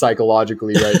down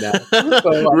psychologically right now.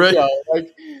 So, right.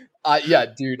 Yeah,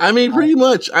 dude. I mean, pretty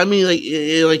much. I mean,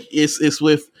 it's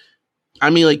with, I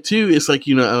mean, like, too, it's like,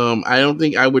 I don't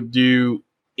think I would do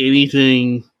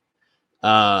anything,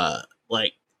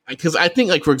 because I think,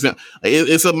 like, for example,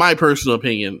 it's my personal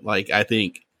opinion. Like, I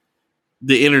think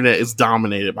the internet is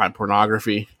dominated by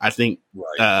pornography. I think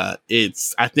I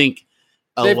think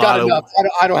they've got enough.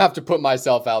 I don't have to put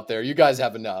myself out there. You guys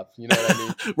have enough. You know what I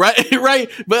mean? right.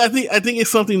 But I think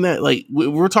it's something that, like,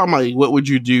 we're talking about, like, what would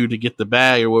you do to get the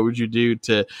bag, or what would you do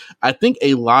to? I think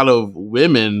a lot of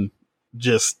women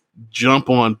just jump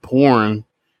on porn.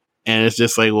 And it's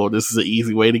just like, well, this is an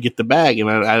easy way to get the bag. And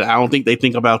I don't think they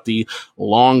think about the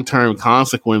long-term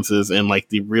consequences and, like,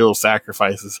 the real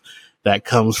sacrifices that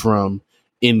comes from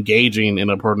engaging in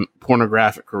a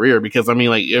pornographic career. Because, I mean,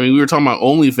 we were talking about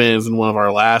OnlyFans in one of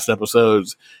our last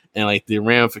episodes, and, like, the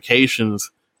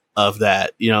ramifications of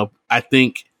that. I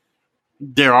think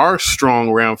there are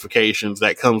strong ramifications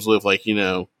that comes with, like,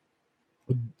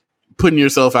 putting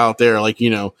yourself out there, like,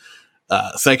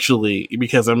 sexually.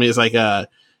 Because, I mean, it's like,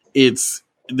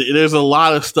 there's a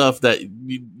lot of stuff that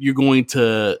you're going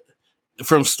to,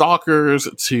 from stalkers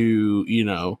to,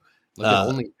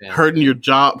 hurting your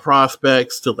job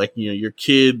prospects, to, like, your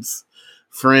kids'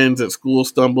 friends at school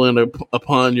stumbling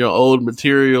upon your old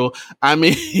material. I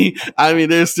mean,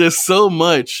 there's just so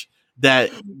much that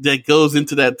goes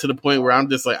into that, to the point where I'm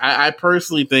just like, I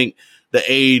personally think the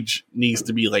age needs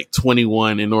to be like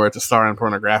 21 in order to star in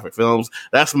pornographic films.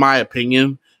 That's my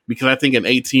opinion. Because I think an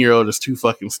 18-year-old is too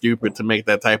fucking stupid to make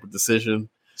that type of decision.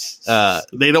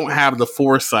 They don't have the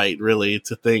foresight, really,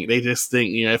 to think. They just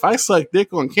think, if I suck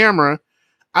dick on camera,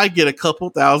 I get a couple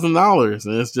 $1,000s.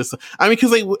 And it's just, I mean,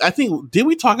 because I think, did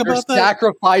we talk about that?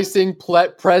 Sacrificing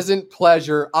present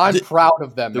pleasure. I'm proud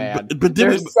of them, man. But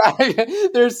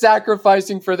they're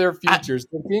sacrificing for their futures.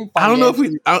 They're being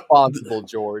financially responsible,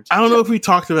 George. I don't know if we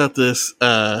talked about this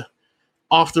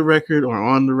off the record or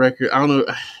on the record. I don't know.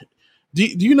 Do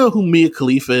you know who Mia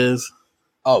Khalifa is?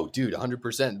 Oh, dude,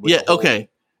 100%. Yeah, okay.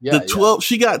 Yeah,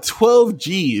 she got 12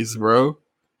 G's, bro,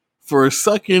 for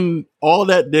sucking all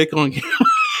that dick on camera.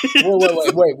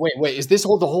 Wait. Is this the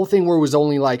whole thing where it was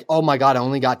only like, oh my God, I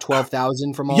only got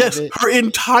 12,000 from all of it? Yes, her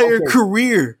entire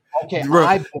career. Okay,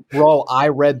 I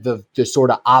read the sort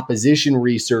of opposition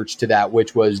research to that,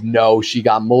 which was, no, she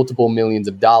got multiple millions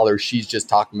of dollars. She's just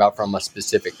talking about from a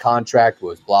specific contract,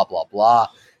 was blah, blah, blah.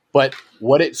 But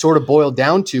what it sort of boiled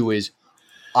down to is,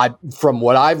 from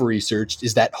what I've researched,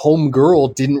 is that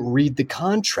homegirl didn't read the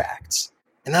contracts.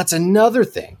 And that's another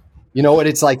thing. You know what?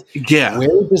 It's like,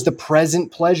 where does the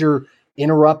present pleasure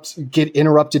get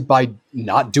interrupted by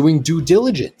not doing due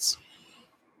diligence?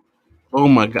 Oh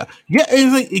my God. Yeah,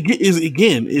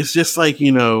 it's just like,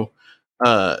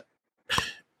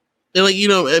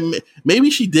 maybe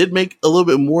she did make a little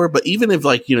bit more, but even if,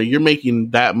 like, you're making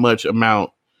that much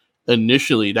amount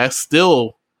initially, that's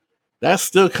still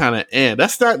kind of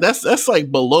that's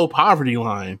like below poverty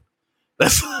line.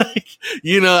 That's like,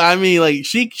 I mean, like,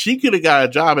 she could have got a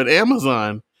job at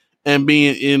Amazon and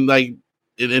being in, like,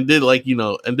 and did, like,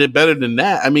 and did better than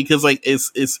that. I mean, because, like,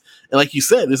 it's like you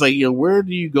said, it's like, where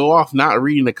do you go off not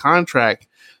reading the contract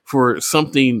for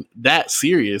something that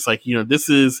serious? Like, this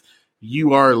is,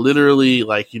 you are literally,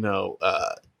 like,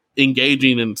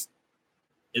 engaging in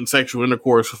in sexual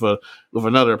intercourse with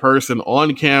another person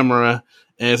on camera,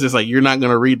 and it's just like you're not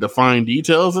going to read the fine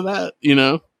details of that, you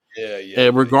know.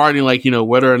 And regarding like, you know,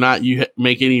 whether or not you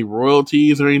make any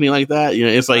royalties or anything like that, you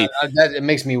know, it's like that it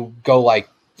makes me go like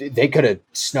they could have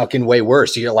snuck in way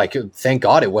worse. So you're like, thank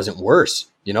God it wasn't worse.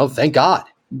 You know, thank God.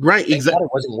 Right, exactly.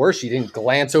 It wasn't worse. She didn't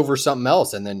glance over something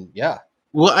else, and then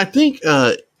Well, I think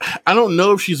I don't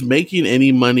know if she's making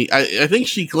any money. I think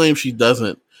she claims she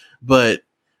doesn't, but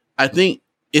I think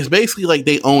it's basically like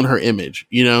they own her image,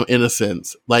 you know, in a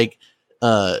sense. Like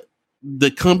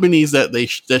the companies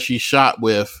that she shot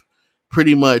with,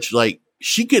 pretty much like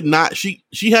she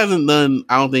hasn't done,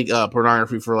 I don't think,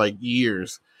 pornography for like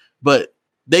years, but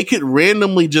they could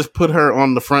randomly just put her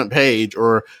on the front page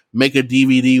or make a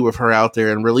DVD with her out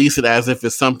there and release it as if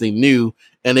it's something new,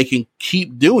 and they can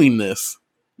keep doing this,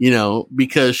 you know,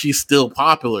 because she's still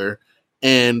popular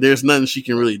and there's nothing she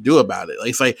can really do about it. Like,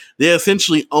 it's like they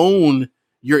essentially own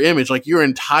your image, like your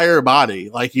entire body,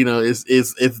 like, you know,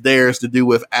 is theirs to do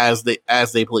with as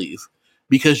they please,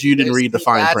 because you didn't read the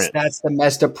fine print. That's the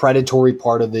messed up predatory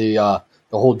part of the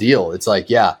whole deal. It's like,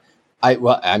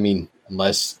 I mean,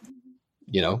 unless,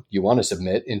 you know, you want to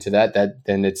submit into that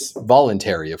then it's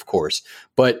voluntary, of course.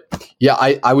 But yeah,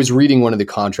 I was reading one of the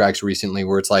contracts recently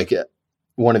where it's like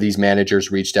one of these managers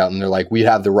reached out and they're like, we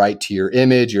have the right to your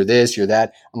image, you're this, you're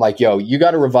that. I'm like, yo, you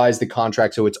got to revise the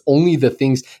contract so it's only the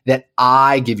things that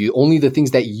I give you, only the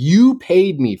things that you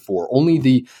paid me for, only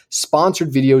the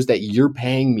sponsored videos that you're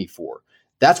paying me for.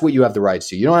 That's what you have the rights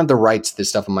to. You don't have the rights to this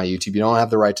stuff on my YouTube. You don't have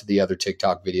the right to the other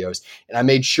TikTok videos. And I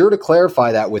made sure to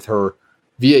clarify that with her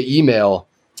via email,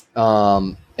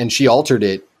 and she altered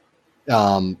it.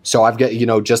 So I've got, you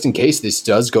know, just in case this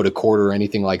does go to court or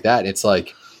anything like that, it's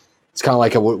like, it's kind of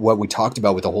like what we talked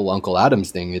about with the whole Uncle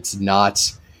Adams thing. It's not,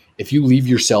 if you leave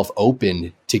yourself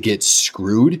open to get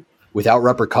screwed without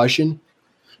repercussion,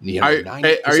 you know, 90%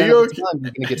 of the time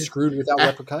you're going to get screwed without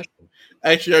repercussion.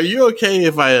 Actually, are you okay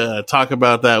if I talk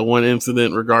about that one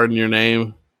incident regarding your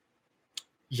name?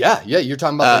 Yeah, you're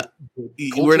talking about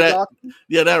where that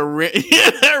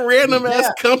random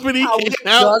ass company came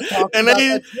out and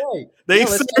they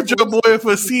served your boy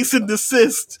for cease and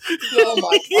desist. Oh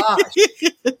my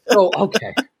gosh! So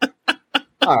okay,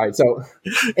 all right. So,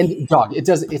 and dog,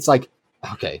 it's like,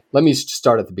 okay. Let me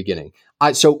start at the beginning.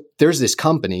 So there's this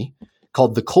company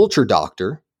called The Culture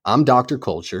Doctor. I'm Dr.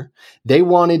 Culture. They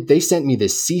sent me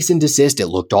this cease and desist. It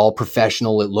looked all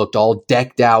professional. It looked all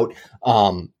decked out.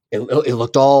 It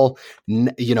looked all,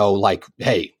 you know, like,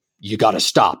 hey, you got to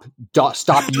stop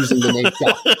using the name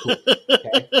Dr.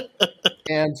 Okay?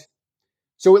 And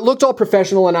so it looked all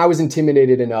professional, and I was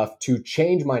intimidated enough to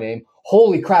change my name.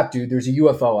 Holy crap, dude, there's a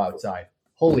UFO outside.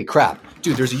 Holy crap.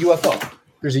 Dude, there's a UFO.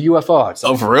 There's a UFO outside.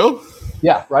 Oh, for real?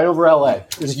 Yeah, right over LA.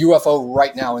 There's a UFO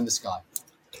right now in the sky.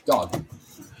 Dog.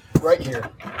 Right here.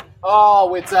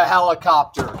 Oh, it's a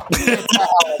helicopter. It's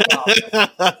a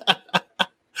helicopter.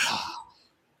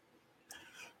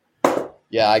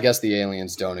 Yeah, I guess the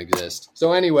aliens don't exist.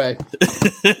 So anyway,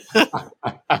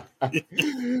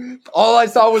 all I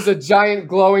saw was a giant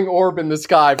glowing orb in the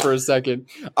sky for a second.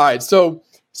 All right, so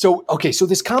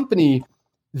this company,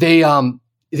 they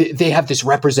have this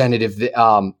representative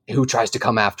who tries to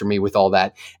come after me with all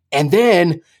that, and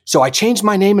then so I changed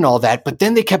my name and all that, but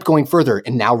then they kept going further,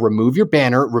 and now remove your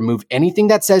banner, remove anything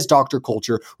that says Dr.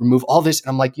 Culture, remove all this, and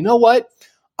I'm like, you know what?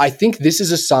 I think this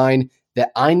is a sign that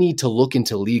I need to look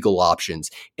into legal options.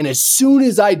 And as soon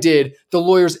as I did, the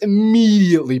lawyers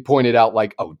immediately pointed out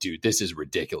like, oh, dude, this is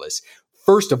ridiculous.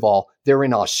 First of all, they're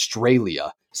in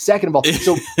Australia. Second of all,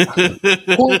 so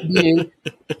point being,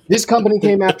 this company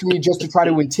came after me just to try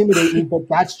to intimidate me, but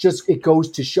that's just, it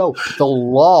goes to show the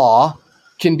law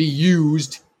can be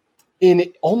used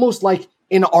in almost like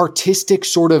an artistic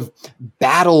sort of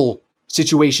battle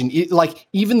situation. Like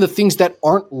even the things that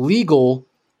aren't legal,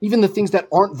 even the things that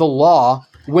aren't the law,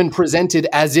 when presented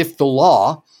as if the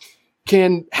law,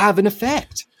 can have an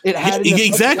effect. It had an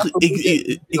effect.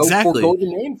 Exactly. Forgo the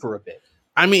name for a bit.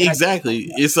 I mean,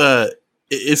 exactly. It's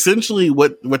essentially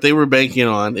what they were banking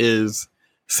on is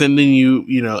sending you,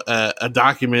 you know, a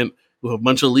document with a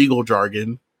bunch of legal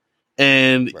jargon,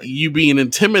 and you being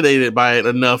intimidated by it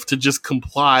enough to just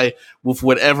comply with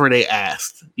whatever they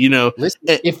asked, you know. Listen,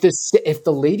 if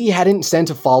the lady hadn't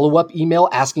sent a follow-up email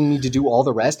asking me to do all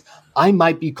the rest, I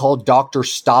might be called Dr.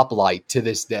 Stoplight to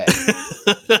this day.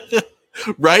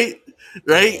 Right?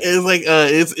 It's like,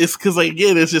 it's cause like,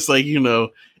 again, it's just like, you know,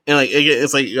 and like, again,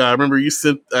 it's like, I remember you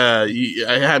sent, I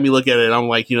had me look at it and I'm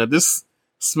like, you know, this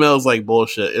smells like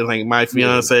bullshit. And like my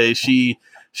fiance, she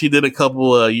did a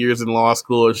couple of years in law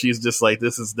school and she's just like,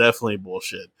 this is definitely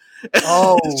bullshit.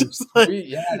 Oh, It's just like, sweet.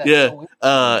 Yeah, that's yeah, so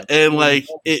interesting. and like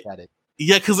it.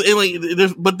 Yeah, because like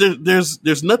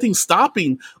there's nothing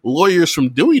stopping lawyers from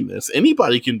doing this.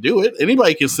 Anybody can do it.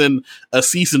 Anybody can send a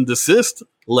cease and desist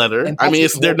letter. And I mean,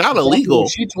 they're not illegal.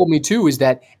 What she told me too is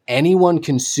that anyone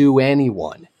can sue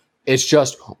anyone. It's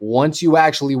just once you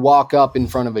actually walk up in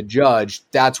front of a judge,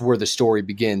 that's where the story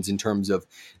begins in terms of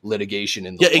litigation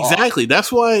and Yeah, exactly.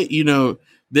 That's why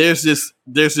there's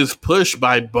this push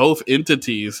by both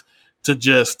entities to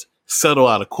just settle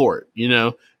out of court.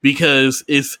 Because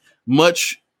it's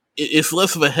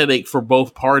less of a headache for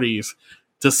both parties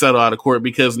to settle out of court,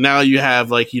 because now you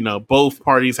have both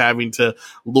parties having to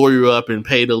lawyer up and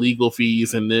pay the legal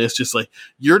fees, and then it's just like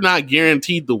you're not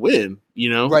guaranteed to win,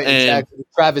 Right, exactly.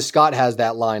 Travis Scott has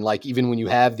that line, like, even when you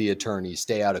have the attorney,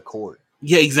 stay out of court.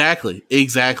 Yeah, exactly.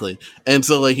 And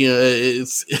so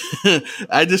it's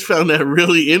I just found that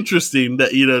really interesting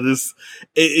that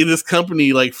this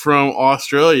company like from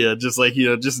Australia just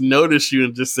just noticed you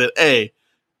and just said, "Hey,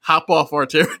 hop off our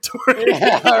territory."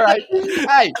 Yeah, all right.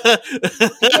 Hey,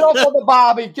 get off of the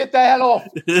Bobby. Get the hell off.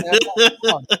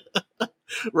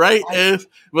 Right? It's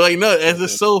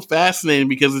just so fascinating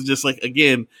because it's just like,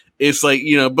 again, it's like,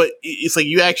 but it's like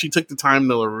you actually took the time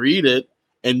to read it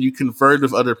and you conferred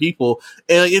with other people,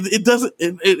 and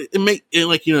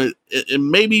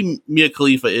maybe Mia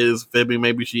Khalifa is fibbing,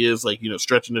 maybe she is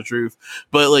stretching the truth,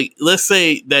 but let's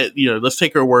say that let's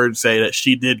take her word and say that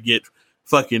she did get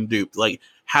fucking duped. Like,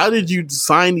 how did you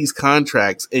sign these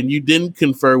contracts and you didn't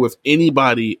confer with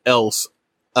anybody else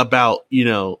about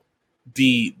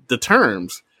the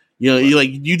terms?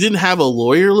 You didn't have a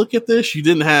lawyer look at this. You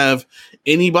didn't have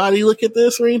anybody look at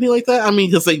this or anything like that. I mean,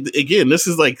 because again, this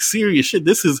is serious shit.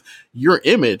 This is your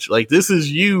image. This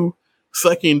is you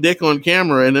sucking dick on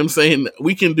camera and them saying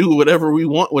we can do whatever we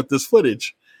want with this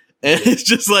footage. And it's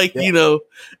just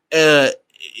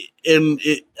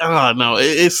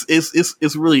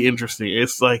it's really interesting.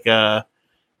 It's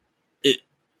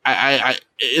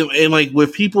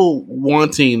with people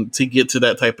wanting to get to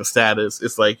that type of status,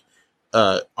 it's like,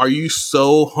 are you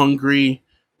so hungry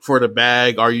for the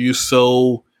bag? Are you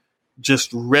so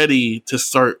just ready to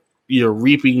start,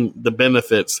 reaping the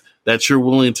benefits that you're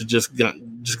willing to just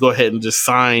go ahead and just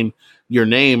sign your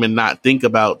name and not think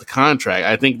about the contract?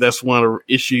 I think that's one of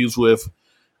the issues with,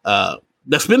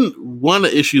 that's been one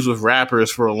of the issues with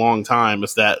rappers for a long time,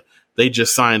 is that they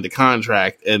just signed the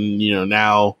contract and,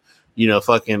 now,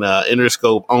 fucking,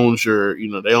 Interscope owns your,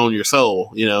 they own your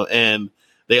soul, and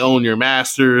they own your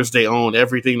masters. They own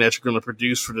everything that you're going to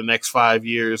produce for the next 5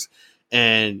 years,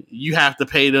 and you have to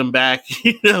pay them back.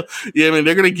 I mean,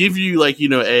 they're going to give you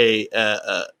an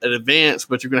advance,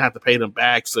 but you're going to have to pay them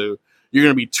back. So you're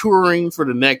going to be touring for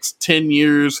the next 10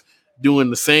 years,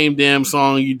 doing the same damn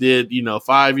song you did,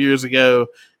 5 years ago.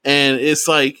 And it's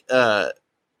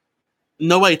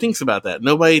nobody thinks about that.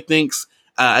 Nobody thinks.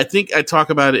 I think I talk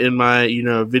about it in my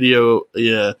video.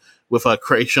 With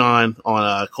Kreayshawn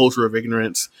on Culture of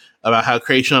Ignorance, about how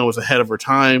Kreayshawn was ahead of her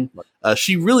time.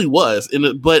 She really was,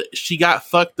 but she got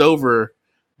fucked over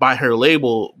by her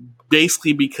label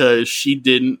basically because she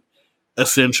didn't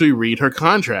essentially read her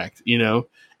contract.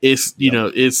 It's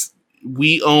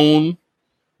we own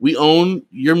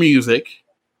your music.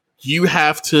 You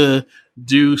have to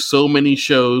do so many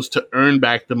shows to earn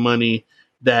back the money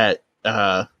that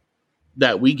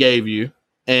we gave you,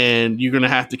 and you're gonna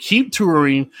have to keep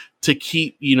touring to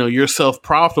keep, yourself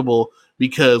profitable,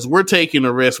 because we're taking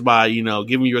a risk by,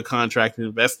 giving you a contract and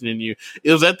investing in you.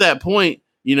 It was at that point,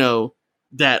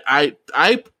 that I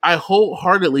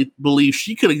wholeheartedly believe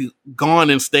she could have gone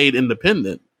and stayed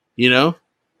independent,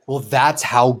 Well, that's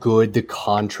how good the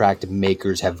contract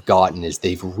makers have gotten, is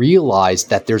they've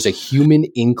realized that there's a human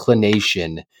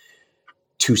inclination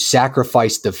to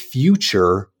sacrifice the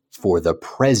future for the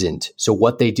present. So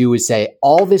what they do is say,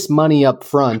 all this money up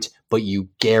front, but you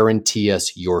guarantee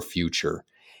us your future.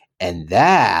 And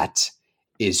that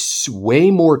is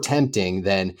way more tempting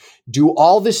than do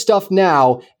all this stuff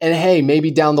now, and hey,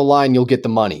 maybe down the line you'll get the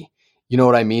money. You know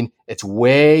what I mean? It's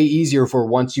way easier for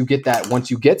once you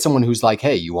get someone who's like,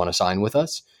 hey, you want to sign with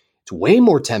us? It's way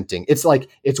more tempting. It's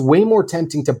way more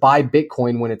tempting to buy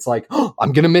Bitcoin when it's like, oh,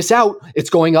 I'm going to miss out. It's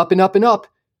going up and up and up.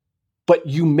 But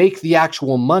you make the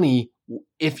actual money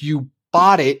if you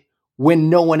bought it when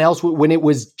no one else, when it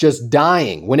was just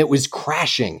dying, when it was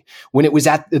crashing, when it was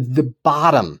at the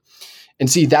bottom. And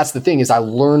see, that's the thing, is I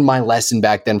learned my lesson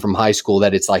back then from high school,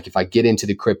 that it's like, if I get into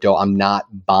the crypto, I'm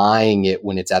not buying it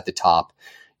when it's at the top.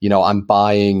 I'm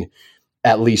buying,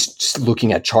 at least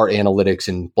looking at chart analytics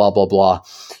and blah, blah, blah.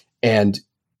 And,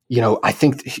 I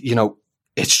think,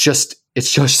 it's just,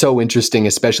 it's just so interesting,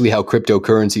 especially how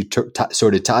cryptocurrency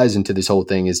sort of ties into this whole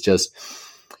thing. Is just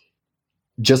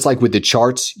like with the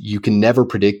charts, you can never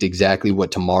predict exactly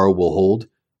what tomorrow will hold,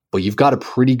 but you've got a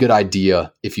pretty good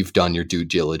idea if you've done your due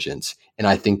diligence. And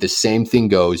I think the same thing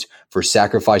goes for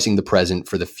sacrificing the present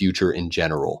for the future in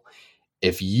general.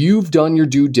 If you've done your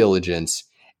due diligence,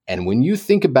 and when you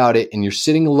think about it and you're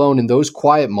sitting alone in those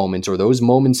quiet moments or those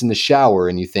moments in the shower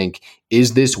and you think,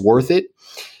 is this worth it?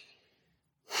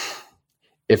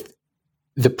 If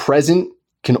the present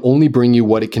can only bring you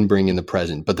what it can bring in the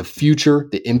present, but the future,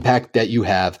 the impact that you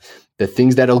have, the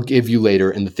things that it'll give you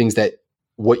later, and the things that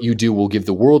what you do will give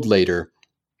the world later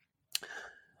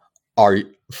are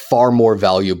far more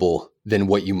valuable than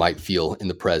what you might feel in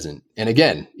the present. And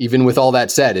again, even with all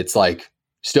that said, it's like,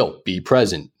 still be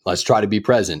present. Let's try to be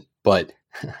present. But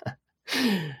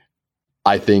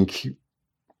I think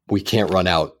we can't run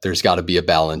out. There's got to be a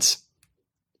balance.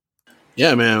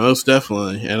 Yeah, man, most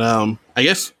definitely. And I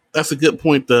guess that's a good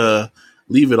point to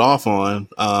leave it off on.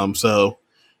 So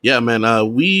yeah,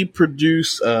 man, we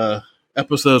produce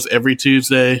episodes every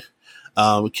Tuesday.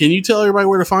 Can you tell everybody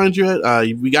where to find you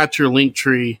at? We got your link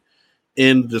tree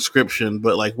in the description,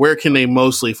 but like, where can they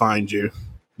mostly find you?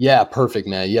 Yeah, perfect,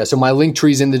 man. Yeah, so my link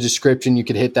tree's in the description. You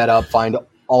can hit that up, find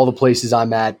all the places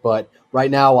I'm at. But right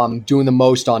now I'm doing the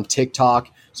most on TikTok.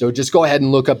 So just go ahead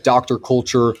and look up Dr.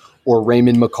 Culture or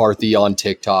Raymond McCarthy on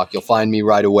TikTok. You'll find me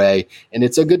right away. And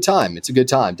it's a good time. It's a good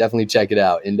time. Definitely check it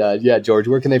out. And yeah, George,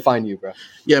 where can they find you, bro?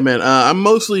 Yeah, man. I'm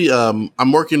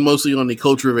working mostly on the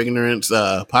Culture of Ignorance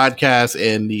podcast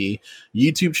and the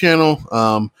YouTube channel.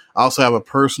 I also have a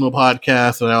personal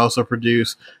podcast that I also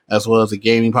produce, as well as a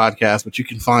gaming podcast. But you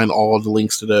can find all of the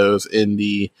links to those in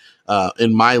the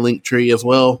in my link tree as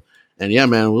well. And yeah,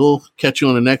 man, we'll catch you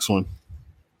on the next one.